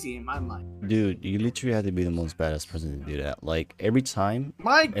crazy in my mind. Dude, you literally had to be the most badass person to do that. Like every time.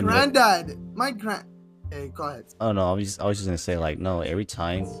 Hey, go ahead. Oh no, I was just gonna say, like, no, every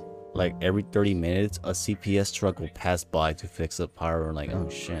time, like every 30 minutes, a CPS truck will pass by to fix up power. And like, oh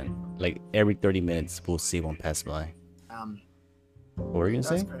shit, like every 30 minutes we'll see one pass by. What were you gonna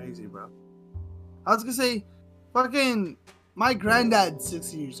say? That's crazy, bro. I was gonna say, fucking, my granddad's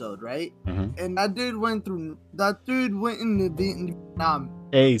 60 years old, right? Mm-hmm. And that dude went in Vietnam.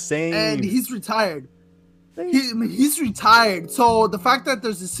 Hey, same. And he's retired. He's retired. So the fact that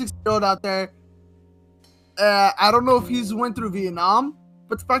there's a 60-year-old out there, I don't know if he's went through Vietnam,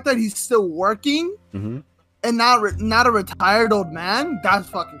 but the fact that he's still working and not a retired old man,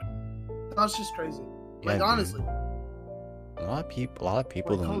 that's just crazy. Like, yeah, honestly. A lot of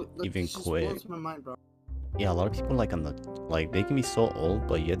people don't even quit. Blows my mind, bro. Yeah, a lot of people like they can be so old,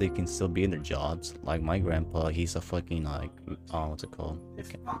 but yet they can still be in their jobs. Like my grandpa, he's a fucking what's it called?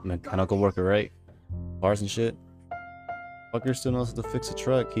 Mechanical worker, right? Cars and shit. Fucker still knows how to fix a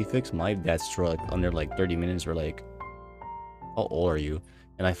truck. He fixed my dad's truck under like 30 minutes. We're like, how old are you?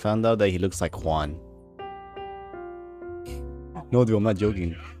 And I found out that he looks like Juan. No, dude, I'm not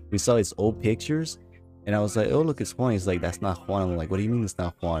joking. We saw his old pictures, and I was like, oh, look, it's Juan. He's like, that's not Juan. I'm like, what do you mean it's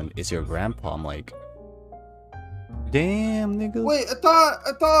not Juan? It's your grandpa. I'm like, damn, nigga. Wait, I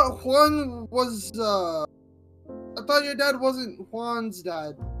thought Juan was, I thought your dad wasn't Juan's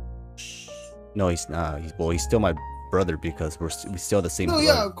dad. No, he's not. He's still my brother because we still the same blood.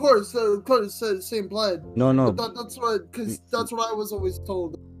 Yeah, of course, same blood. No. That's what I was always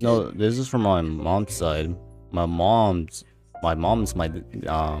told. No, this is from my mom's side. My mom's my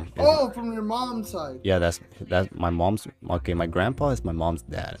from your mom's side. Yeah, that's my mom's. Okay, my grandpa is my mom's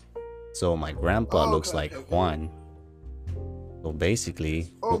dad, so my grandpa looks like Juan. So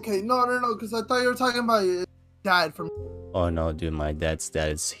basically. Okay, no, because I thought you were talking about your dad from. Oh no, dude, my dad's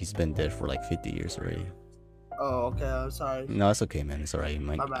dad he's been dead for like 50 years already. Oh, okay, I'm sorry. No, it's okay, man. It's alright.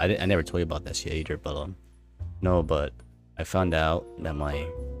 I never told you about that shit either, but no, but I found out that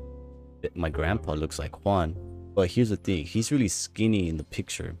my grandpa looks like Juan. But here's the thing, he's really skinny in the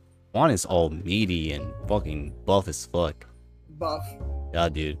picture. Juan is all meaty and fucking buff as fuck. Buff. Yeah,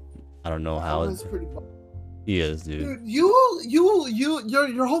 dude. I don't know how. Juan is pretty buff. He is, dude. Dude,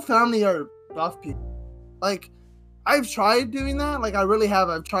 your whole family are buff people. Like, I've tried doing that. Like, I really have.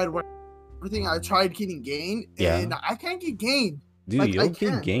 I've tried everything. I tried getting gain, and I can't get gain. Dude, like, you'll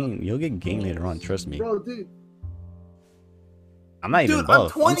get gain. You'll get gain later on. Trust me. Bro, dude. I'm not even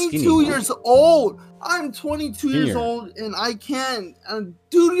buff. I'm 22 years old. I'm 22 years old, and I can't. And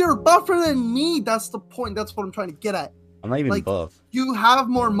dude, you're buffer than me. That's the point. That's what I'm trying to get at. I'm not even buff. You have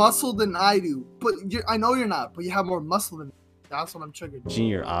more muscle than I do, but I know you're not. But you have more muscle than me. That's what I'm triggered.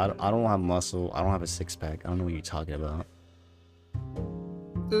 Junior, I don't have muscle. I don't have a six pack. I don't know what you're talking about.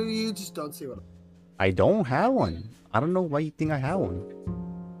 Dude, you just don't see what. I don't have one. I don't know why you think I have one.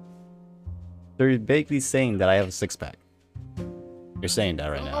 They're basically saying that I have a six pack. You're saying that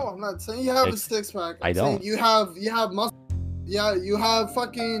right now. No, I'm not saying you have a six pack. I don't. You have muscle. Yeah, you have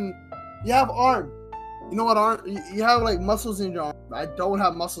arm. You know what arm? You have like muscles in your arm. I don't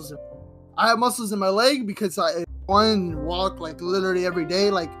have muscles. I have muscles in my leg because I walk like literally every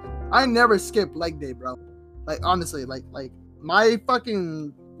day. Like I never skip leg day, bro. Like honestly, like my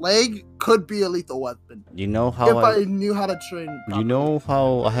fucking leg could be a lethal weapon. You know how if I knew how to train properly. You know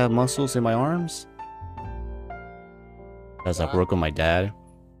how I have muscles in my arms? Because I work with my dad.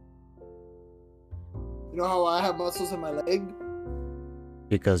 You know how I have muscles in my leg?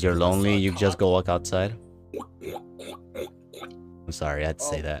 Because you're lonely, you just go walk outside. I'm sorry, I had to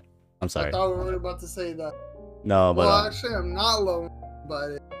say that. I'm sorry. I thought we were about to say that. No, but well, actually, I'm not lonely,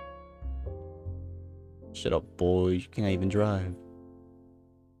 but shut up, boy. You can't even drive.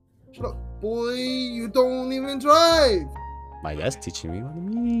 Shut up, boy. You don't even drive. My dad's teaching me. What do you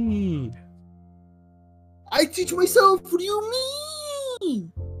mean? I teach myself. What do you mean?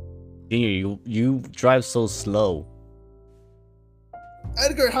 Junior, you drive so slow.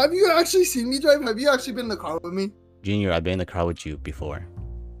 Edgar, have you actually seen me drive? Have you actually been in the car with me? Junior, I've been in the car with you before.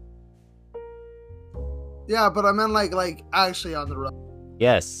 Yeah, but I meant like actually on the road.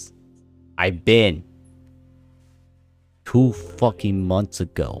 Yes, I've been 2 fucking months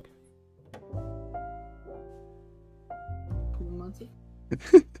ago. 2 months ago?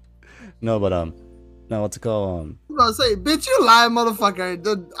 No, but no, what's it called? I was gonna say, bitch, you lie, motherfucker.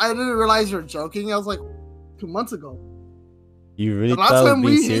 I didn't realize you were joking. I was like, 2 months ago. You really the last thought time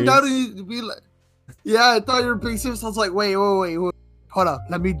we serious? hanged out and we like, yeah, I thought you were being serious. I was like, wait, hold up,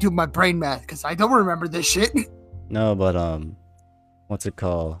 let me do my brain math because I don't remember this shit. No, but what's it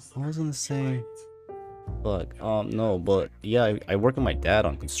called? What was I gonna say? Fuck. No, but yeah, I work with my dad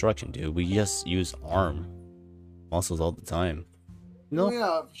on construction, dude. We just use arm muscles all the time. No. Oh,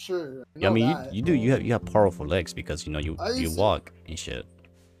 yeah, for sure. I mean, you have powerful legs because you know you walk and shit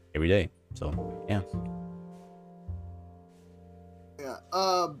every day. So yeah. Yeah.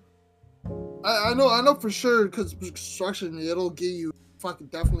 I know for sure because construction it'll give you fucking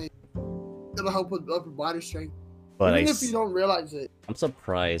definitely. It'll help with upper body strength. But even if you don't realize it. I'm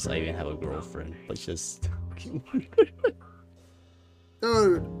surprised I even have a girlfriend. But just.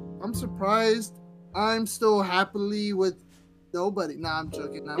 Dude, I'm surprised. I'm still happily with nobody. Nah, I'm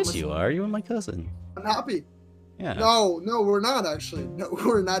joking. Yes, you are. You're my cousin. I'm happy. Yeah. No, we're not actually. No,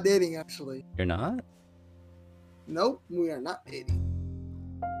 we're not dating actually. You're not? Nope, we are not dating.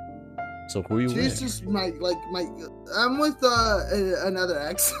 So who are you with? She's just I'm with another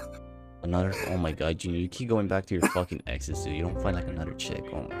ex. Another? Oh my god, Junior, you keep going back to your fucking exes, dude. You don't find like another chick.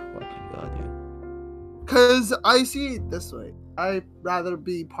 Oh my fucking god, dude. Cause I see it this way. I'd rather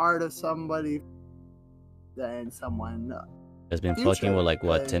be part of somebody than someone Has been fucking with like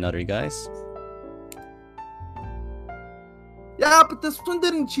what, 10 other guys? Yeah, but this one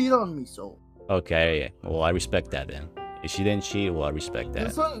didn't cheat on me, so. Okay, well I respect that then. If she didn't cheat, well I respect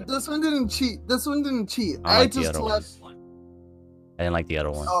that. This one didn't cheat. This one didn't cheat. I like the other one. I didn't like the other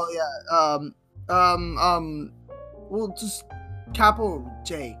one. Oh yeah. Well, just capital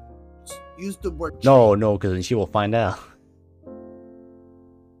J. Just use the word J. No, because then she will find out.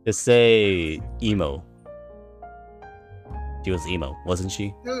 Just say emo. She was emo, wasn't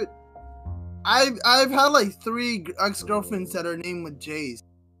she? Dude, I've had like 3 ex-girlfriends that are named with J's.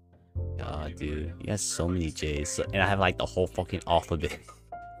 God, dude, you have so many J's, and I have like the whole fucking alphabet.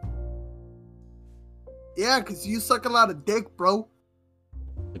 Yeah, cause you suck a lot of dick, bro.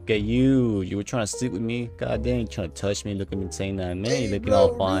 Look at you. You were trying to sleep with me. God dang, trying to touch me. Look at me saying that. Man, hey, you looking bro,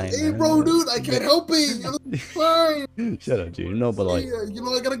 all fine. Hey, bro, dude, I can't help it. You look fine. Shut up, dude. No, but like, yeah, you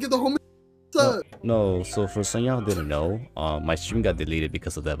know, I gotta get the homie. No, so for some y'all didn't know, my stream got deleted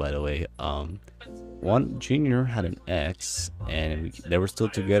because of that, by the way. One Junior had an ex, and they were still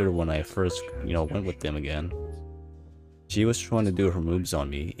together when I first, went with them again. She was trying to do her moves on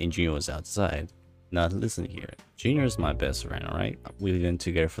me, and Junior was outside. Now listen here, Junior is my best friend, alright? We've been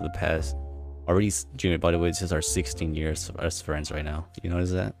together for the past, already, Junior, by the way, this is our 16 years as friends right now. You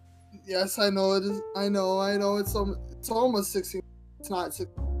notice that? Yes, I know it is. I know. It's almost 16. It's not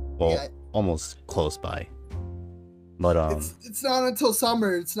 16 Well, yet. almost close by. But It's not until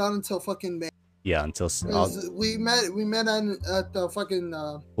summer. It's not until fucking May. yeah, until We met at the fucking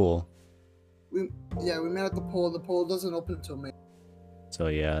pool. we met at the pool. The pool doesn't open until May. So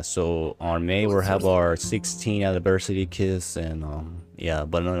yeah, so on May we'll have our 16th anniversary kiss, and yeah,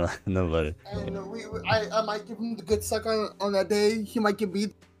 but no, but And I might give him the good suck on that day. He might give me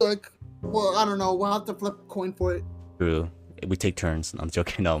the suck. Well, I don't know. We'll have to flip a coin for it. true. We take turns. I'm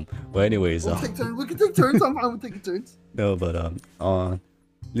joking. But anyways, We'll take turns. We can take turns. I'm fine with taking turns. no, but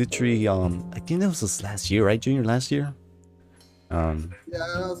literally, I think that was this last year, right, Junior? Last year. Yeah,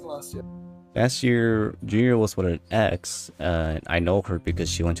 that was last year. Last year, Junior was with an ex, and I know her because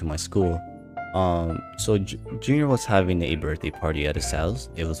she went to my school. So Junior was having a birthday party at his house.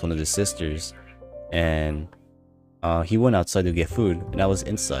 It was one of his sisters, and he went outside to get food, and I was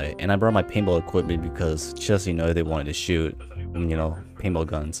inside. And I brought my paintball equipment because just they wanted to shoot, paintball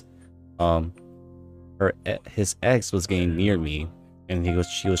guns. His ex was getting near me, and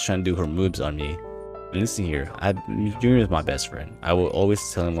she was trying to do her moves on me. And listen here, Junior is my best friend. I will always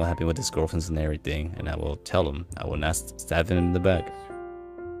tell him what happened with his girlfriends and everything, and I will tell him. I will not stab him in the back.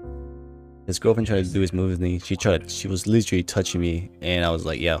 His girlfriend tried to do his moves with me. She was literally touching me, and I was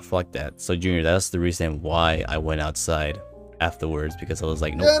like, yeah, fuck that. So Junior, that's the reason why I went outside afterwards, because I was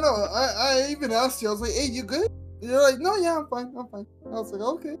like, no. Yeah, no, I even asked you. I was like, hey, you good? And you're like, no, yeah, I'm fine. I was like,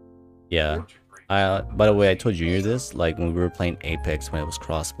 okay. Yeah. By the way, I told Junior this, like when we were playing Apex when it was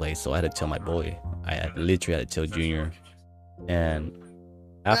crossplay, so I had to tell my boy. I literally had to tell Junior. And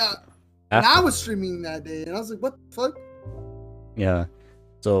after and I was streaming that day, and I was like, what the fuck? Yeah.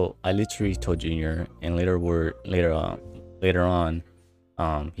 So I literally told Junior, and later on,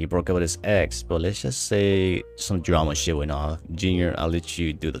 he broke up with his ex. But let's just say some drama shit went off. Junior, I'll let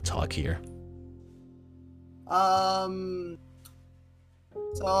you do the talk here. So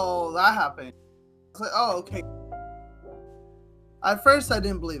that happened. I was like, oh, okay. At first, I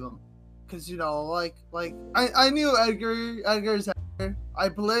didn't believe him, cause I knew Edgar's Edgar. I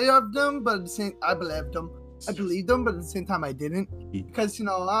believed him, but at the same, I believed him, but at the same time, I didn't, because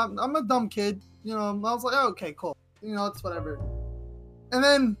I'm a dumb kid. I was like, oh, okay, cool. It's whatever. And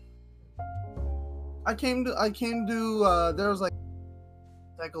then I came to there was like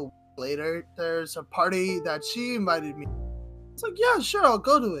a week later. There's a party that she invited me. It's like, yeah, sure, I'll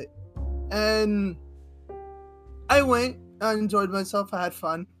go to it. And I went. I enjoyed myself. I had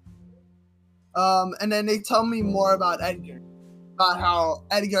fun. And then they tell me more about Edgar, about how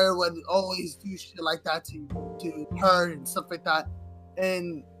Edgar would always do shit like that to her and stuff like that.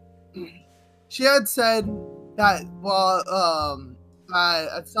 And she had said that,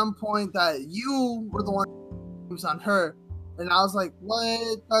 at some point that you were the one who was on her. And I was like,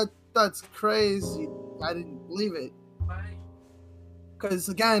 what? That's crazy. I didn't believe it. Because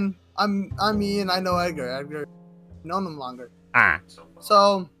again, I'm me, and I know Edgar. Edgar, known him longer.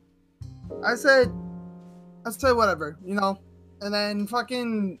 So I said whatever, And then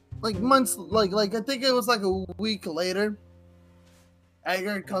fucking months, I think it was like a week later,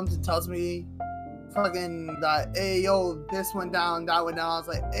 Edgar comes and tells me fucking that, hey, yo, this went down, that went down. I was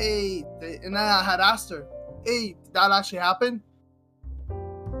like, hey, and then I had asked her, hey, did that actually happen?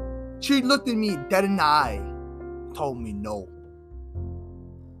 She looked at me dead in the eye, told me no.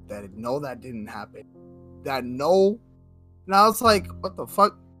 That didn't happen. No. And I was like, what the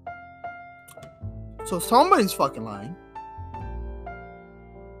fuck? So somebody's fucking lying.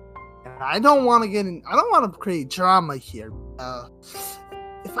 And I don't want to create drama here.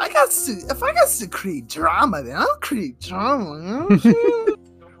 If I got to create drama, then I'll create drama.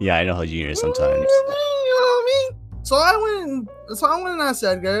 Yeah, I know how Junior is sometimes. You know what I mean? So I went and asked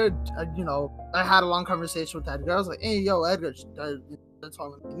Edgar. I had a long conversation with Edgar. I was like, hey, yo, Edgar, they're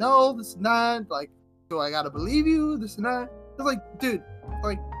telling me no, this and that. Like, do I gotta believe you? This and that. I was like, dude,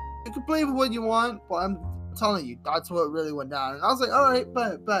 you can believe what you want, but I'm telling you, that's what really went down. And I was like, all right,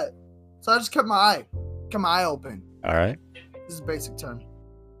 but. So I just kept my eye open. All right. This is a basic term.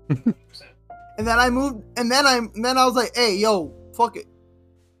 And then I moved, and then I was like, hey, yo, fuck it.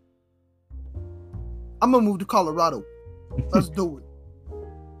 I'm gonna move to Colorado. Let's do it.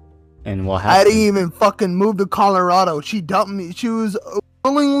 And what happened? I didn't even fucking move to Colorado. She dumped me. She was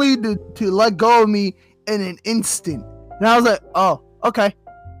willingly to let go of me in an instant. And I was like, oh, okay.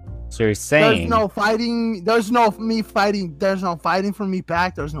 So you're saying there's no fighting. There's no me fighting. There's no fighting for me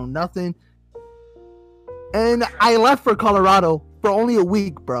back. There's no nothing. And I left for Colorado for only a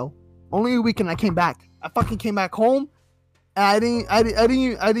week, bro. Only a week, and I came back. I fucking came back home. And I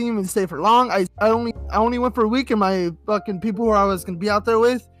didn't even stay for long. I only went for a week, and my fucking people who I was gonna be out there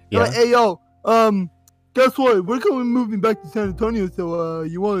with, they're like, hey yo, guess what? We're coming moving back to San Antonio, so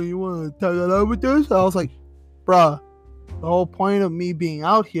you wanna tag that out with us? I was like, bruh, the whole point of me being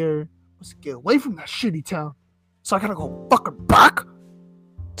out here was to get away from that shitty town. So I gotta go fucking back.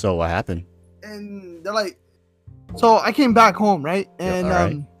 So what happened? And they're like, so I came back home, right? And Yeah,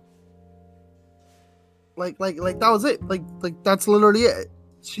 alright. like that was it. Like that's literally it.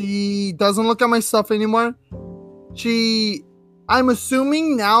 She doesn't look at my stuff anymore. I'm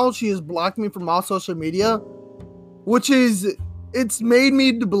assuming now she has blocked me from all social media, which is, it's made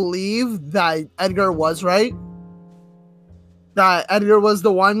me to believe that Edgar was right. That Edgar was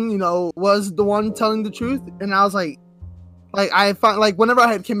the one, telling the truth. And I was like I found, like, whenever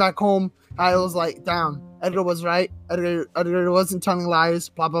I had came back home, I was like, damn, Edgar was right. Edgar wasn't telling lies.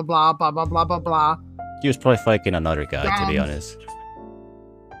 Blah blah blah blah blah blah blah blah. He was probably fucking another guy, to be Damn. honest.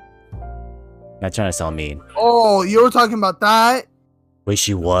 Not trying to sound mean. Oh, you were talking about that? Wait,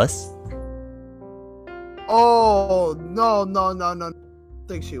 she was? Oh, no. I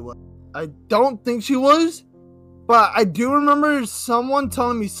think she was. I don't think she was, but I do remember someone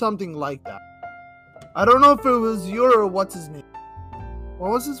telling me something like that. I don't know if it was you or what's his name. What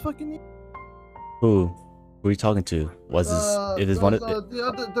was his fucking name? Who? Who are you talking to? Was this? It is one of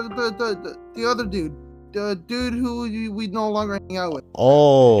the other dude. The dude who we no longer hang out with.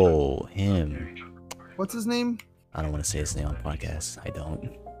 Oh, him. What's his name? I don't want to say his name on podcast. I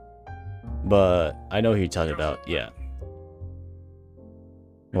don't. But I know who you're talking about. Yeah.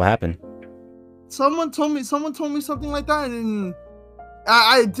 What happened? Someone told me something like that, and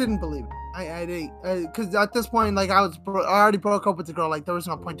I didn't believe it. I didn't, because at this point, like, I already broke up with the girl. Like, there was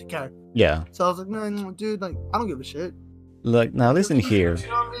no point to care. Yeah. So I was like, man, dude, like, I don't give a shit. Look, now listen here. She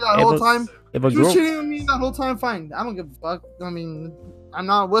was cheating on me that whole time. If a She was girl, cheating on me that whole time. Fine, I don't give a fuck. I mean, I'm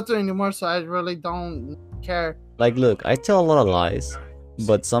not with her anymore, so I really don't care. like, look, I tell a lot of lies,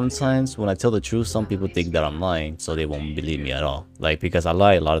 but sometimes when I tell the truth, some people think that I'm lying, so they won't believe me at all. Like, because I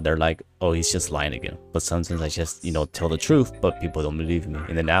lie a lot, they're like, oh, he's just lying again. But sometimes I just, tell the truth, but people don't believe me.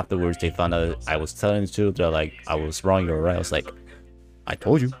 And then afterwards, they found out I was telling the truth. They're like, I was wrong, you're right. I was like, I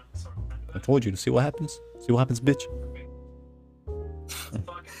told you. I told you to see what happens. See what happens, bitch.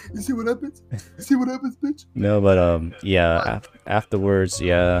 You see what happens? You see what happens, bitch? No, but yeah. Afterwards,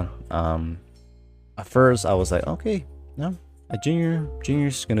 yeah. At first, I was like, okay, no, a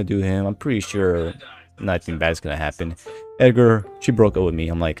Junior's gonna do him. I'm pretty sure nothing bad's gonna happen. Edgar, she broke up with me.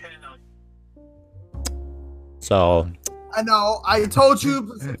 I'm like, so. I know. I told you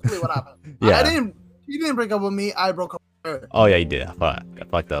specifically what happened. Yeah. He didn't break up with me. I broke up with her. Oh yeah, you did. I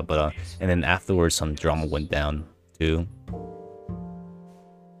fucked up, but and then afterwards, some drama went down too.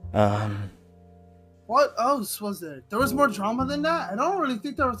 What else was there? There was more drama than that? I don't really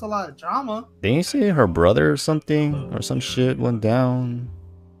think there was a lot of drama. Didn't you say her brother or something or some shit went down?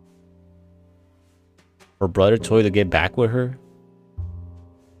 Her brother told you to get back with her.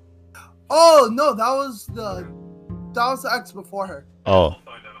 Oh no, that was the ex before her. Oh.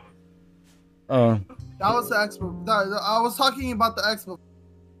 That was the ex. I was talking about the ex before.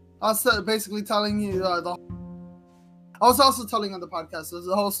 I was basically telling you I was also telling on the podcast. There's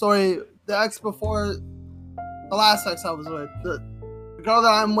the whole story. The ex before the last ex I was with, the girl that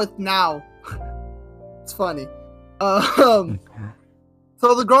I'm with now. It's funny. So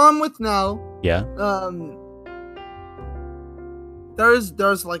the girl I'm with now. Yeah.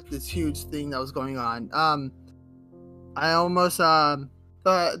 There's like this huge thing that was going on. I almost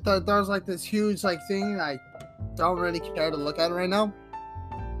there's like this huge like thing. I don't really care to look at it right now.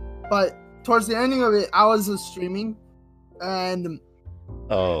 But towards the ending of it, I was just streaming, and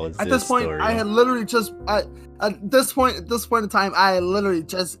at this point, story. I had literally just at this point in time, I literally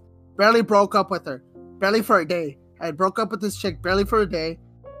just barely broke up with her, barely for a day. I broke up with this chick barely for a day,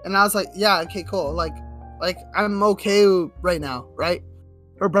 and I was like, yeah, okay, cool, like I'm okay right now, right?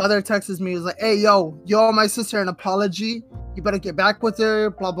 Her brother texts me, he was like, hey, yo, you owe my sister an apology. You better get back with her,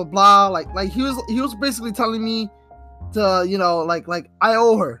 blah blah blah. Like he was basically telling me to, like I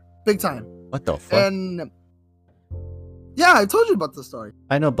owe her big time. What the fuck? And yeah, I told you about the story.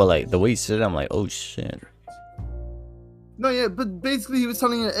 I know, but like the way you said it, I'm like, oh shit. No, yeah, but basically he was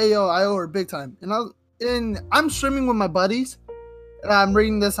telling her, hey, yo, I owe her big time. And I'm streaming with my buddies, and I'm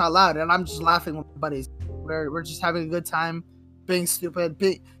reading this out loud, and I'm just laughing with my buddies. We're just having a good time, being stupid.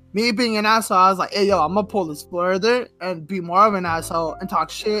 Me being an asshole, I was like, hey, yo, I'm gonna pull this further and be more of an asshole and talk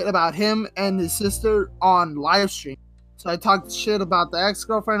shit about him and his sister on live stream. So I talked shit about the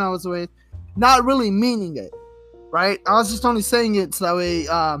ex-girlfriend I was with, not really meaning it, right? I was just only saying it so that way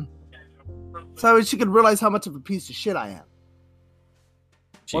she could realize how much of a piece of shit I am.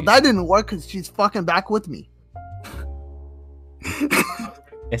 Well, Jeez. that didn't work because she's fucking back with me.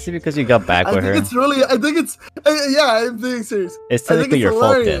 Is it because you got back with her? I think it's, yeah, I'm being serious. It's I think technically your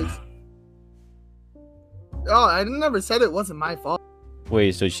fault then. hilarious. Oh, I never said it wasn't my fault.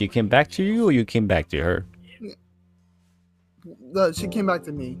 Wait, so she came back to you or you came back to her? She came back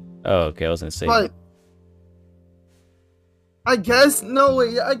to me. Oh, okay, I was gonna say. But I guess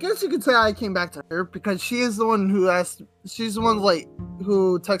I guess you could say I came back to her because she is the one who asked. She's the one like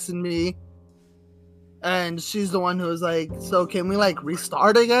who texted me, and she's the one who was like, "So can we like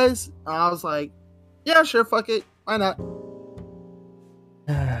restart it, guys?" And I was like, "Yeah, sure, fuck it, why not?"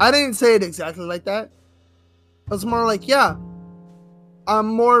 I didn't say it exactly like that. It was more like, "Yeah, I'm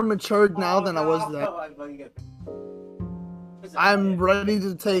more matured now than I was then. I'm ready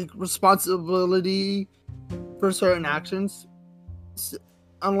to take responsibility for certain actions,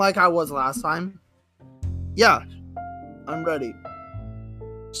 unlike I was last time. Yeah, I'm ready."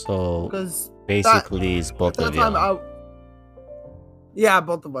 So Because basically, it's both of you. yeah,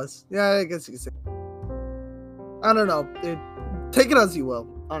 both of us. Yeah, I guess you could say. I don't know, dude. Take it as you will,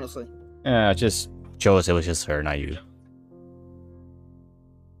 honestly. Yeah, just chose it was just her, not you.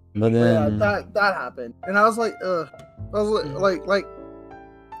 But Yeah, then, that happened, and I was like, ugh. I was like,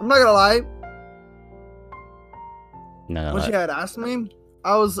 I'm not gonna lie. no, When she had asked me,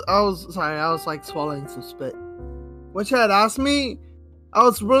 I was sorry, I was like swallowing some spit. When she had asked me, I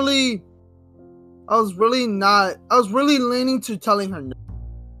was really leaning to telling her no.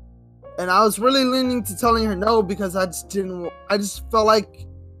 And I was really leaning to telling her no because I just felt like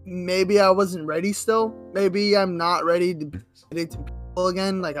maybe I wasn't ready still. Maybe I'm not ready to be committed to people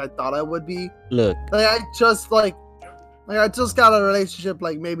again like I thought I would be. look, Like I just got a relationship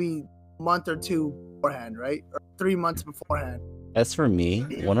like maybe a month or two beforehand, right? Or 3 months beforehand. as for me,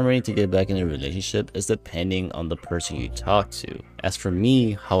 when I'm ready to get back in a relationship is depending on the person you talk to. As for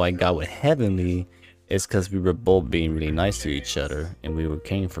me, how I got with Heavenly is because we were both being really nice to each other and we were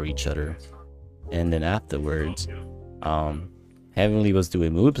caring for each other. And then afterwards, Heavenly was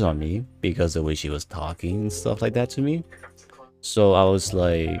doing moves on me because of the way she was talking and stuff like that to me. So I was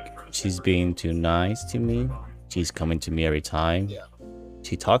like, she's being too nice to me. She's coming to me every time. Yeah.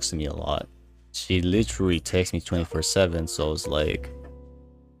 She talks to me a lot. She literally texts me 24/7. So I was like,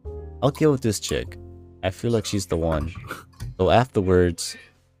 I'll get with this chick. I feel like she's the one. So afterwards,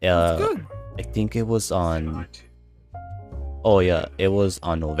 Good. I think it was on. Oh yeah, it was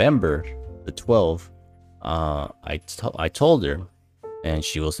on November the 12th. I told her, and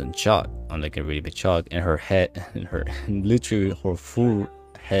she was in shock. I'm like a really big shock, and her head, literally her full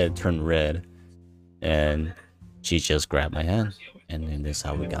head turned red, and she just grabbed my hand, and then that's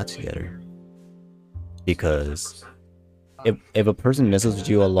how we got together. Because if a person messes with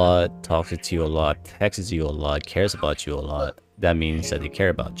you a lot, talks to you a lot, texts you a lot, cares about you a lot, that means that they care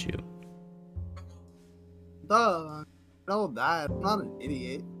about you. Duh. Know that. I'm not an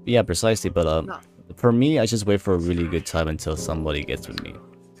idiot. Yeah, precisely. But No. for me, I just wait for a really good time until somebody gets with me.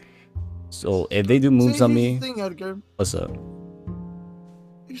 So if they do moves See, on here's me, the thing, Edgar. what's up?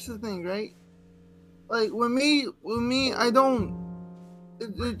 Here's the thing, right? Like with me, I don't.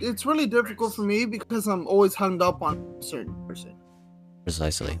 It's really difficult for me because I'm always hung up on a certain person,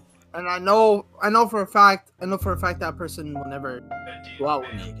 Precisely. and I know for a fact that person will never go out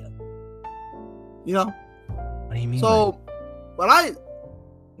with me again. You know. What do you mean? So, what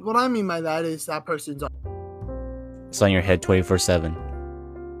I mean by that is that person's. It's on your head 24/7.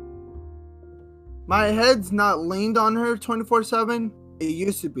 My head's not leaned on her 24/7. It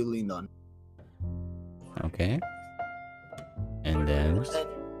used to be leaned on. Okay. And then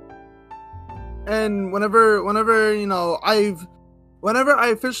And whenever you know whenever I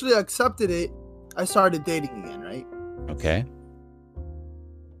officially accepted it, I started dating again, right? okay.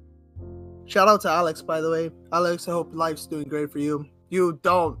 Shout out to Alex, by the way. Alex, I hope life's doing great for you. You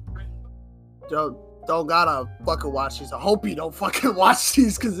don't gotta fucking watch these. I hope you don't fucking watch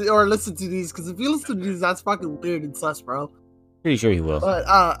these or listen to these, because if you listen to these, that's fucking weird and sus, bro. Pretty sure he will. But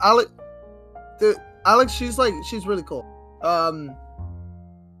Alex, she's really cool. I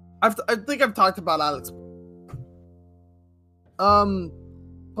think I've talked about Alex.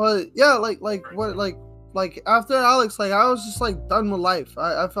 But yeah, like after Alex, like I was just like done with life.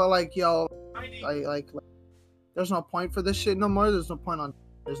 I felt like like there's no point for this shit no more. There's no.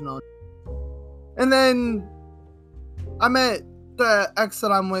 And then I met the ex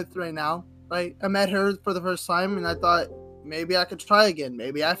that I'm with right now. Right, I met her for the first time, and I thought maybe I could try again.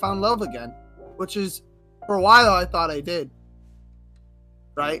 Maybe I found love again, which is for a while I thought I did.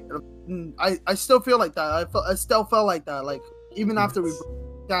 right? I still feel like that. I still felt like that. Like even after we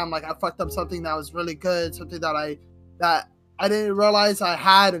broke down, like I fucked up something that was really good, something that I didn't realize I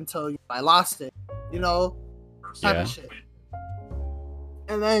had until I lost it. You know, type Yeah. of shit.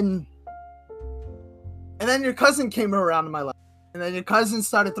 And then your cousin came around in my life, and then your cousin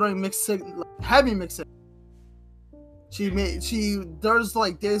started throwing heavy mixed. There's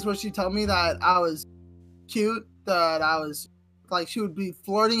like days where she told me that I was cute, that I was like, she would be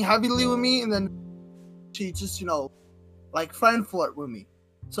flirting heavily with me, and then she just, like friend flirt with me.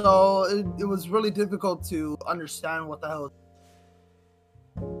 So it was really difficult to understand what the hell.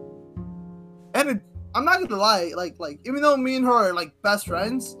 And I'm not gonna lie, like even though me and her are like best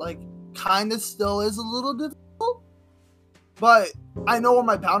friends, like kind of still is a little difficult. But I know where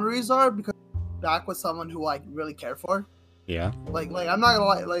my boundaries are because I'm back with someone who I really care for. Yeah. Like I'm not gonna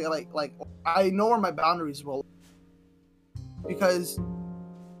lie, like I know where my boundaries will, because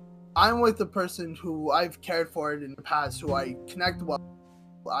I'm with the person who I've cared for in the past, who I connect well,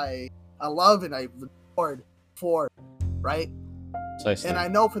 I love and I reward for, right? And I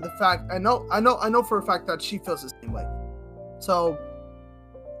know for the fact, I know for a fact that she feels the same way. So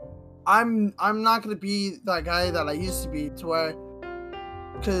I'm not gonna be that guy that I used to be, to where,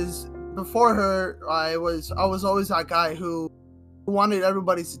 because before her, I was always that guy who wanted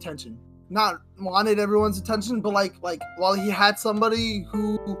everybody's attention. Not wanted everyone's attention, but like while he had somebody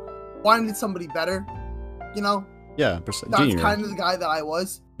who wanted somebody better, Yeah, that's Junior. kind of the guy that I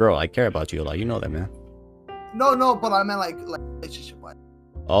was. Bro, I care about you a lot. You know that, man. No, but I meant like relationship wise.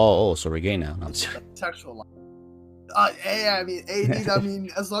 Oh, so we're gay now. No, Sexual life. Hey, I mean, dude, I mean,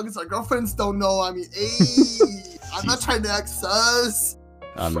 as long as our girlfriends don't know, I mean, hey, I'm not trying to act sus.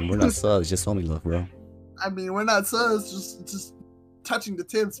 I mean, we're not sus, just homie love, bro. I mean, we're not sus, just touching the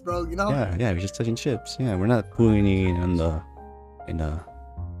tips, bro, Yeah, we're just touching chips. Yeah, we're not putting it in the We're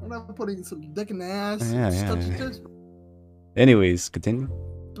not putting some dick in the ass. Yeah, just yeah, touching yeah. tips. Anyways, continue.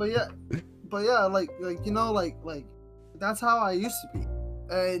 But yeah, like that's how I used to be.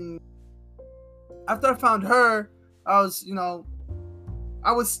 And after I found her, I was,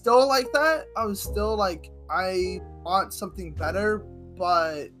 I was still like that. I was still like, I want something better,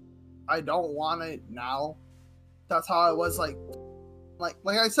 but I don't want it now. That's how I was like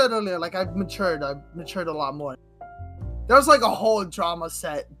I said earlier, like I've matured a lot more. There's like a whole drama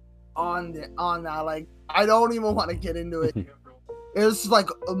set on that. Like I don't even want to get into it. It was like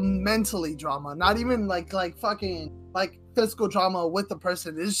mentally drama, not even like fucking like physical drama with the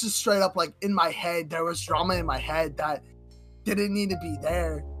person. It's just straight up like in my head. There was drama in my head that didn't need to be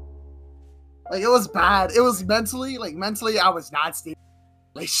there. Like it was bad. It was mentally I was not stable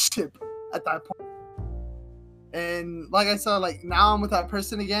in a relationship at that point. And like I said, like now I'm with that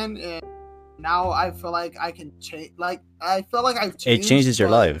person again, and now I feel like I can change. Like I feel like I've changed. It changes your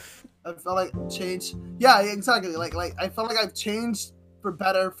life. I felt like change. Yeah, exactly. Like I felt like I've changed for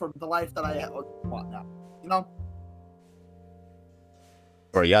better for the life that I want now.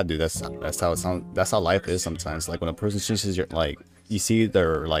 Or yeah, dude, that's how it sounds. That's how life is sometimes. Like when a person changes your, like, you see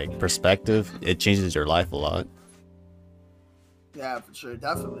their like perspective, it changes your life a lot. Yeah, for sure,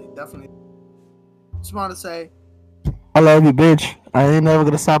 definitely. Just want to say, I love you, bitch. I ain't never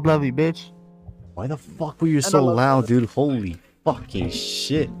gonna stop loving you, bitch. Why the fuck were you so loud, dude? Holy fucking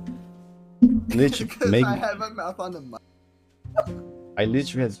shit! Literally, because I had my mouth on the mic. I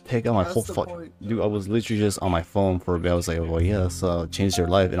literally had to take out my whole fuck. Dude, I was literally just on my phone for a bit. I was like, well, yeah, so change your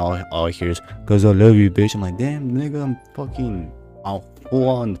life, and all I hear is, "Cause I love you, bitch." I'm like, damn, nigga, I'm full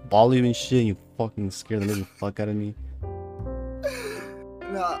on volume and shit. You fucking scared the living fuck out of me.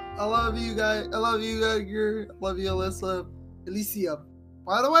 Nah, I love you guys. I love you, Edgar. I love you, Alyssa. Alicia.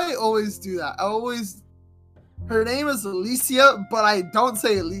 Why do I always do that? Her name is Alicia, but I don't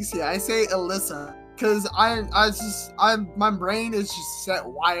say Alicia. I say Alyssa. Cause my brain is just set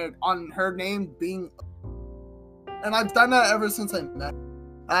wired on her name being, and I've done that ever since I met.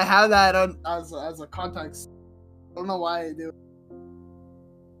 I have that as a context. I don't know why I do it.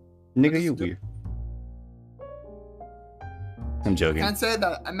 Nigga, you weird. I'm joking. Can't say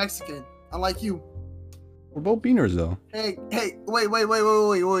that. I'm Mexican. Unlike you. We're both beaners though. Hey,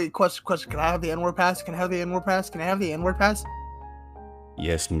 wait. Question. Can I have the N-word pass? Can I have the N-word pass?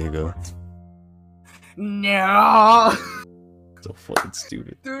 Yes, nigga. No. So fucking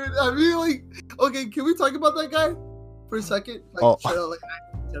stupid. Dude, I mean, like, okay, can we talk about that guy for a second? Like,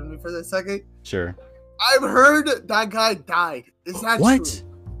 tell me for a second. Sure. I've heard that guy died. Is that what? true?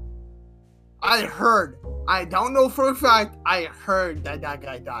 I heard. I don't know for a fact. I heard that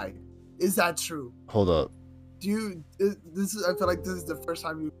guy died. Is that true? Hold up. I feel like this is the first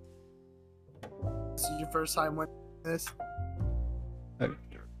time this is your first time with this.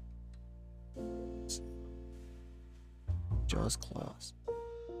 Jaws claws.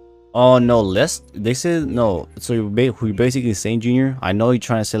 Oh no, they said no. So we basically saying Junior. I know you're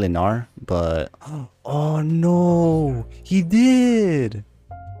trying to say Lennar, but oh no, he did.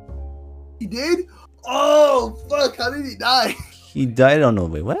 He did? Oh fuck! How did he die? He died on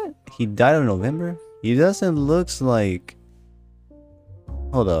November. What? He died on November? He doesn't looks like.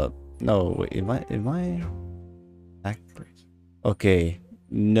 Hold up. No, wait. Am I? Okay.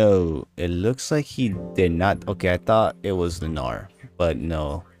 No, it looks like he did not. Okay, I thought it was Lennar, but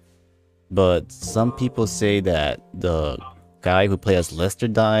no. But some people say that the guy who played as Lester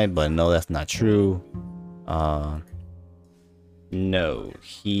died, but no, that's not true. No,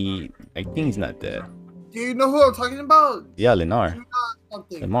 I think he's not dead. Do you know who I'm talking about? Yeah, Lennar. Judah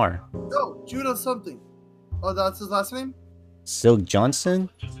something. Lemar. No, Judah something. Oh, that's his last name? Silk Johnson?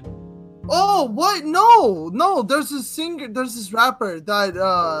 Oh, what? No. There's this rapper that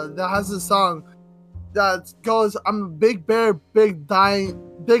has a song that goes, "I'm a big bear, big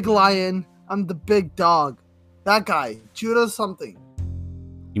lion. I'm the big dog." That guy, Judah something.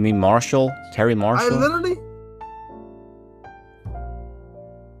 You mean Marshall? Terry I Marshall? literally.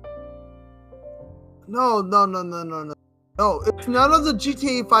 No. No, it's none of the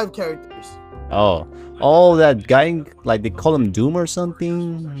GTA 5 characters. Oh, that guy, like they call him Doom or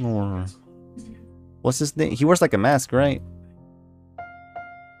something? Or what's his name? He wears like a mask, right?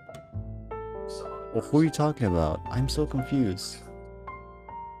 Well, who are you talking about? I'm so confused.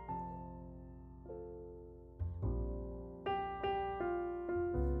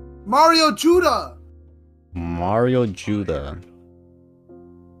 Mario Judah. Mario Judah.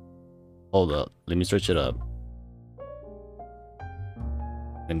 Hold up. Let me search it up.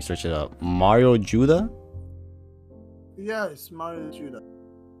 Mario Judah? Yes, Mario Judah.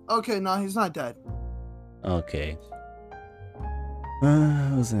 Okay, no, he's not dead. Okay.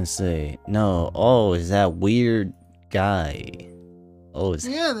 I was gonna say, no. Oh, is that weird guy? Oh, is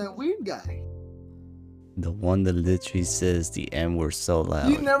Yeah, that weird guy. the one that literally says the M word so loud?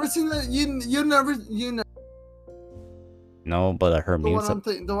 You never seen that? You never. No, but I heard The memes. one I'm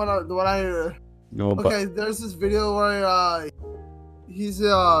thinking. The one I. No, but Okay, there's this video where he's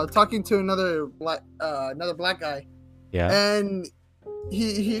talking to another black guy, yeah. and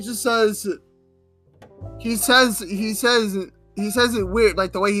he just says he says it weird,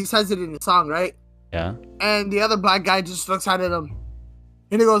 like the way he says it in the song, right? Yeah. And the other black guy just looks at him,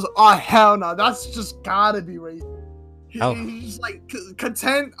 and he goes, "Oh hell no, that's just gotta be racist." Oh. He's like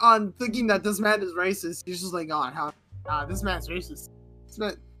content on thinking that this man is racist. He's just like, "Oh hell, nah, this man's racist." This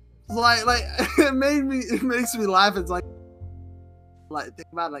man, like it makes me laugh. It's like think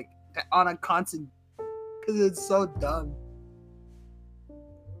about like on a constant, because it's so dumb.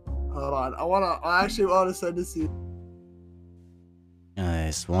 Hold on, I actually want to send this to you.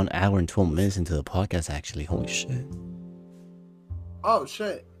 It's 1 hour and 12 minutes into the podcast. Actually, holy shit. Oh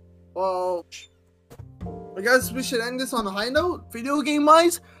shit. Well, I guess we should end this on a high note. Video game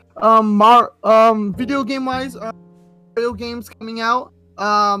wise, video games coming out.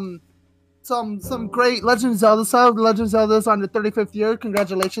 Some great Legend of Zelda stuff. Legend of Zelda's on the 35th year.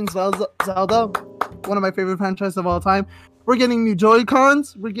 Congratulations, Zelda. One of my favorite franchises of all time. We're getting new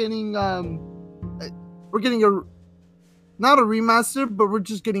Joy-Cons. We're getting not a remaster, but we're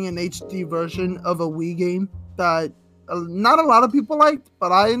just getting an HD version of a Wii game that not a lot of people liked,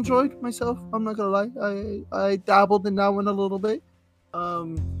 but I enjoyed myself. I'm not gonna lie. I dabbled in that one a little bit.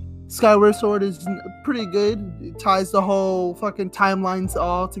 Skyward Sword is pretty good. It ties the whole fucking timelines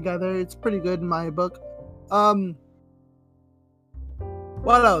all together. It's pretty good in my book.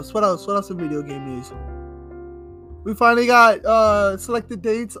 What else? What else in video game news? We finally got selected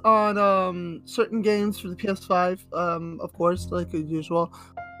dates on certain games for the PS5. Of course, like as usual.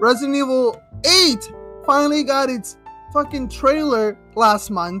 Resident Evil 8 finally got its fucking trailer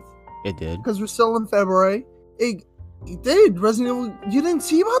last month. It did. Because we're still in February. It did. Resident Evil. You didn't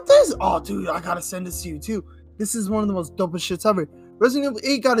see about this? Oh, dude, I gotta send this to you too. This is one of the most dopest shits ever. Resident Evil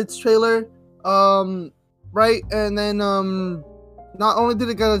 8 got its trailer. Right, and then not only did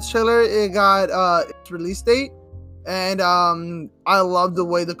it get its trailer, it got its release date. And I love the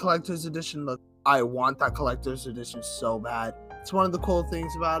way the collector's edition looks. I want that collector's edition so bad. It's one of the cool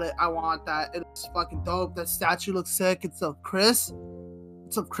things about it. I want that. It's fucking dope. That statue looks sick. It's of Chris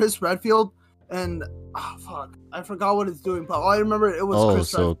Redfield. And oh fuck, I forgot what it's doing, but all I remember it was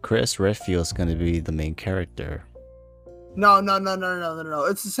Chris Redfield. Chris Redfield's gonna be the main character. No.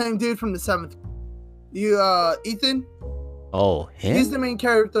 It's the same dude from the 7th. Ethan? Oh, him? He's the main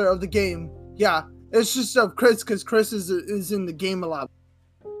character of the game. Yeah. It's just of Chris, because Chris is in the game a lot.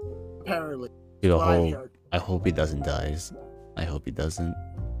 Apparently. Dude, I hope he doesn't die. I hope he doesn't.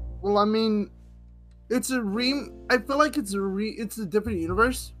 Well, I mean, it's a I feel like it's a different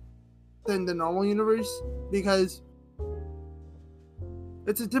universe than the normal universe because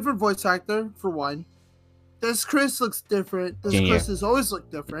it's a different voice actor for one. This Chris looks different. This Junior. Chris has always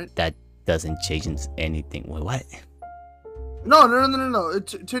looked different. That doesn't change anything. Wait, what? No.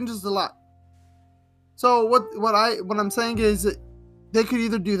 It changes a lot. So what I'm saying is that they could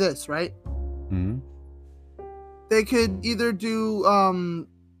either do this, right? Hmm. They could either do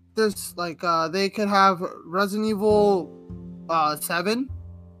this like they could have Resident Evil 7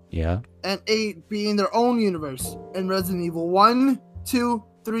 Yeah. and 8 be in their own universe, and Resident Evil 1, 2,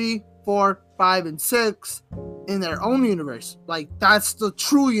 3, 4, 5, and 6 in their own universe. Like that's the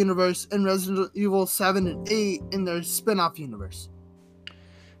true universe, and Resident Evil 7 and 8 in their spin-off universe.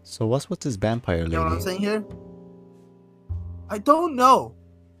 So what's with this vampire lady? You know what I'm saying here? I don't know,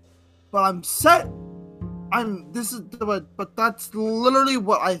 but I'm set. But that's literally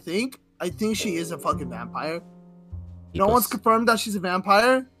what I think. I think she is a fucking vampire. No one's confirmed that she's a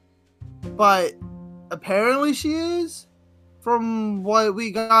vampire, but apparently she is. From what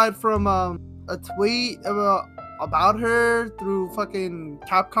we got from a tweet about her through fucking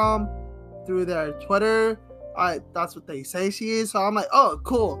Capcom, through their Twitter, that's what they say she is. So I'm like, oh,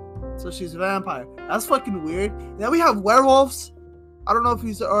 cool. So she's a vampire. That's fucking weird. And then we have werewolves. I don't know if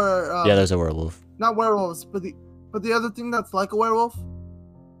he's or yeah, there's a werewolf. not werewolves, but the other thing that's like a werewolf.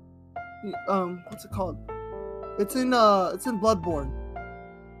 What's it called? It's in Bloodborne.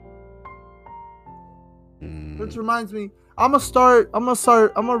 Which reminds me, I'm gonna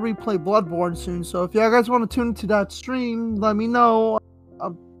replay Bloodborne soon. So if you guys want to tune into that stream, let me know.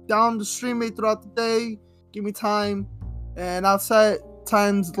 I'm down to stream it throughout the day. Give me time, and I'll set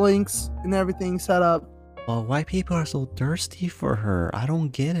times, links, and everything set up. Well, why people are so thirsty for her? I don't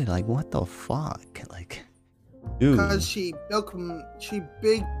get it. Like, what the fuck? Like, dude. Because she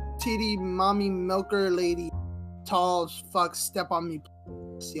big titty mommy milker lady, tall as fuck. Step on me,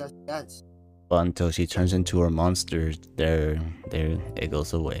 yes. But until she turns into her monster, there, it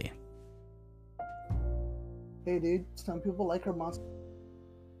goes away. Hey, dude. Some people like her monster.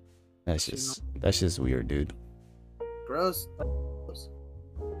 That's just weird, dude. Gross.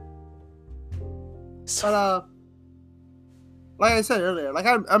 So, But like I said earlier, like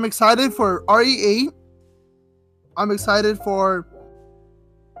I'm excited for RE8. I'm excited for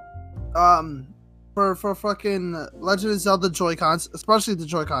fucking Legend of Zelda Joy-Cons, especially the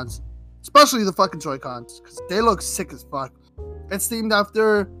Joy-Cons, especially the fucking Joy-Cons, because they look sick as fuck. It's themed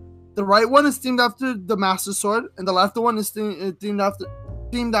after the right one is themed after the Master Sword, and the left one is themed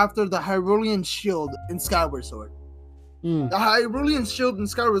after the Hyrulean Shield in Skyward Sword. The Hyrulean Shield in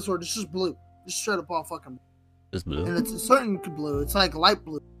Skyward Sword is just blue. Just straight up all fucking blue. just blue. And it's a certain blue. It's like light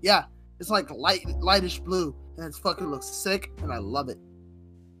blue. Yeah. It's like lightish blue. And it fucking looks sick. And I love it.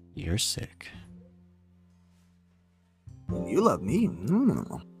 You're sick. And you love me.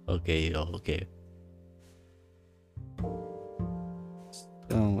 Okay, okay.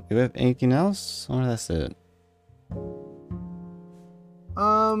 So, you have anything else? Or that's it?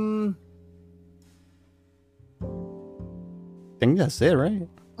 I think that's it, right?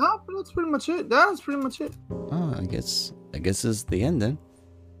 Oh, but that's pretty much it. That's pretty much it. Oh, I guess it's the end then.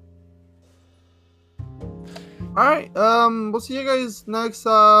 Alright. We'll see you guys next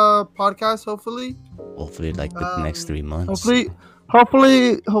podcast, hopefully. Hopefully, like the next 3 months.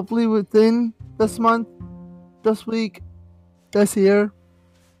 Hopefully within this month, this week, this year.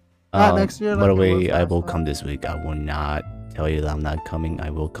 Not next year. By the like it way, was I last will time. come this week. I will not tell you that I'm not coming. I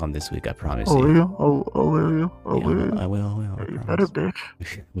will come this week. I promise Oh, will you. you? Oh, will you? Oh, Yeah, will you? I will. I You better, promise.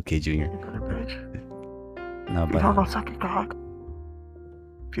 bitch. Okay, Junior. You better, bitch. No, If you don't know but suck your cock.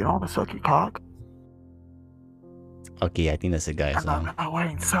 If you don't know suck your cock, okay, I think that's it, guys. I'm not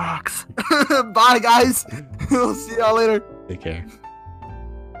wearing socks. Bye, guys. We'll see y'all later. Take care.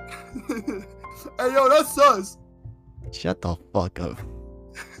 Hey, yo, that's us. Shut the fuck up.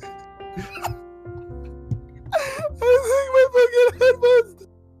 I think my fucking headphones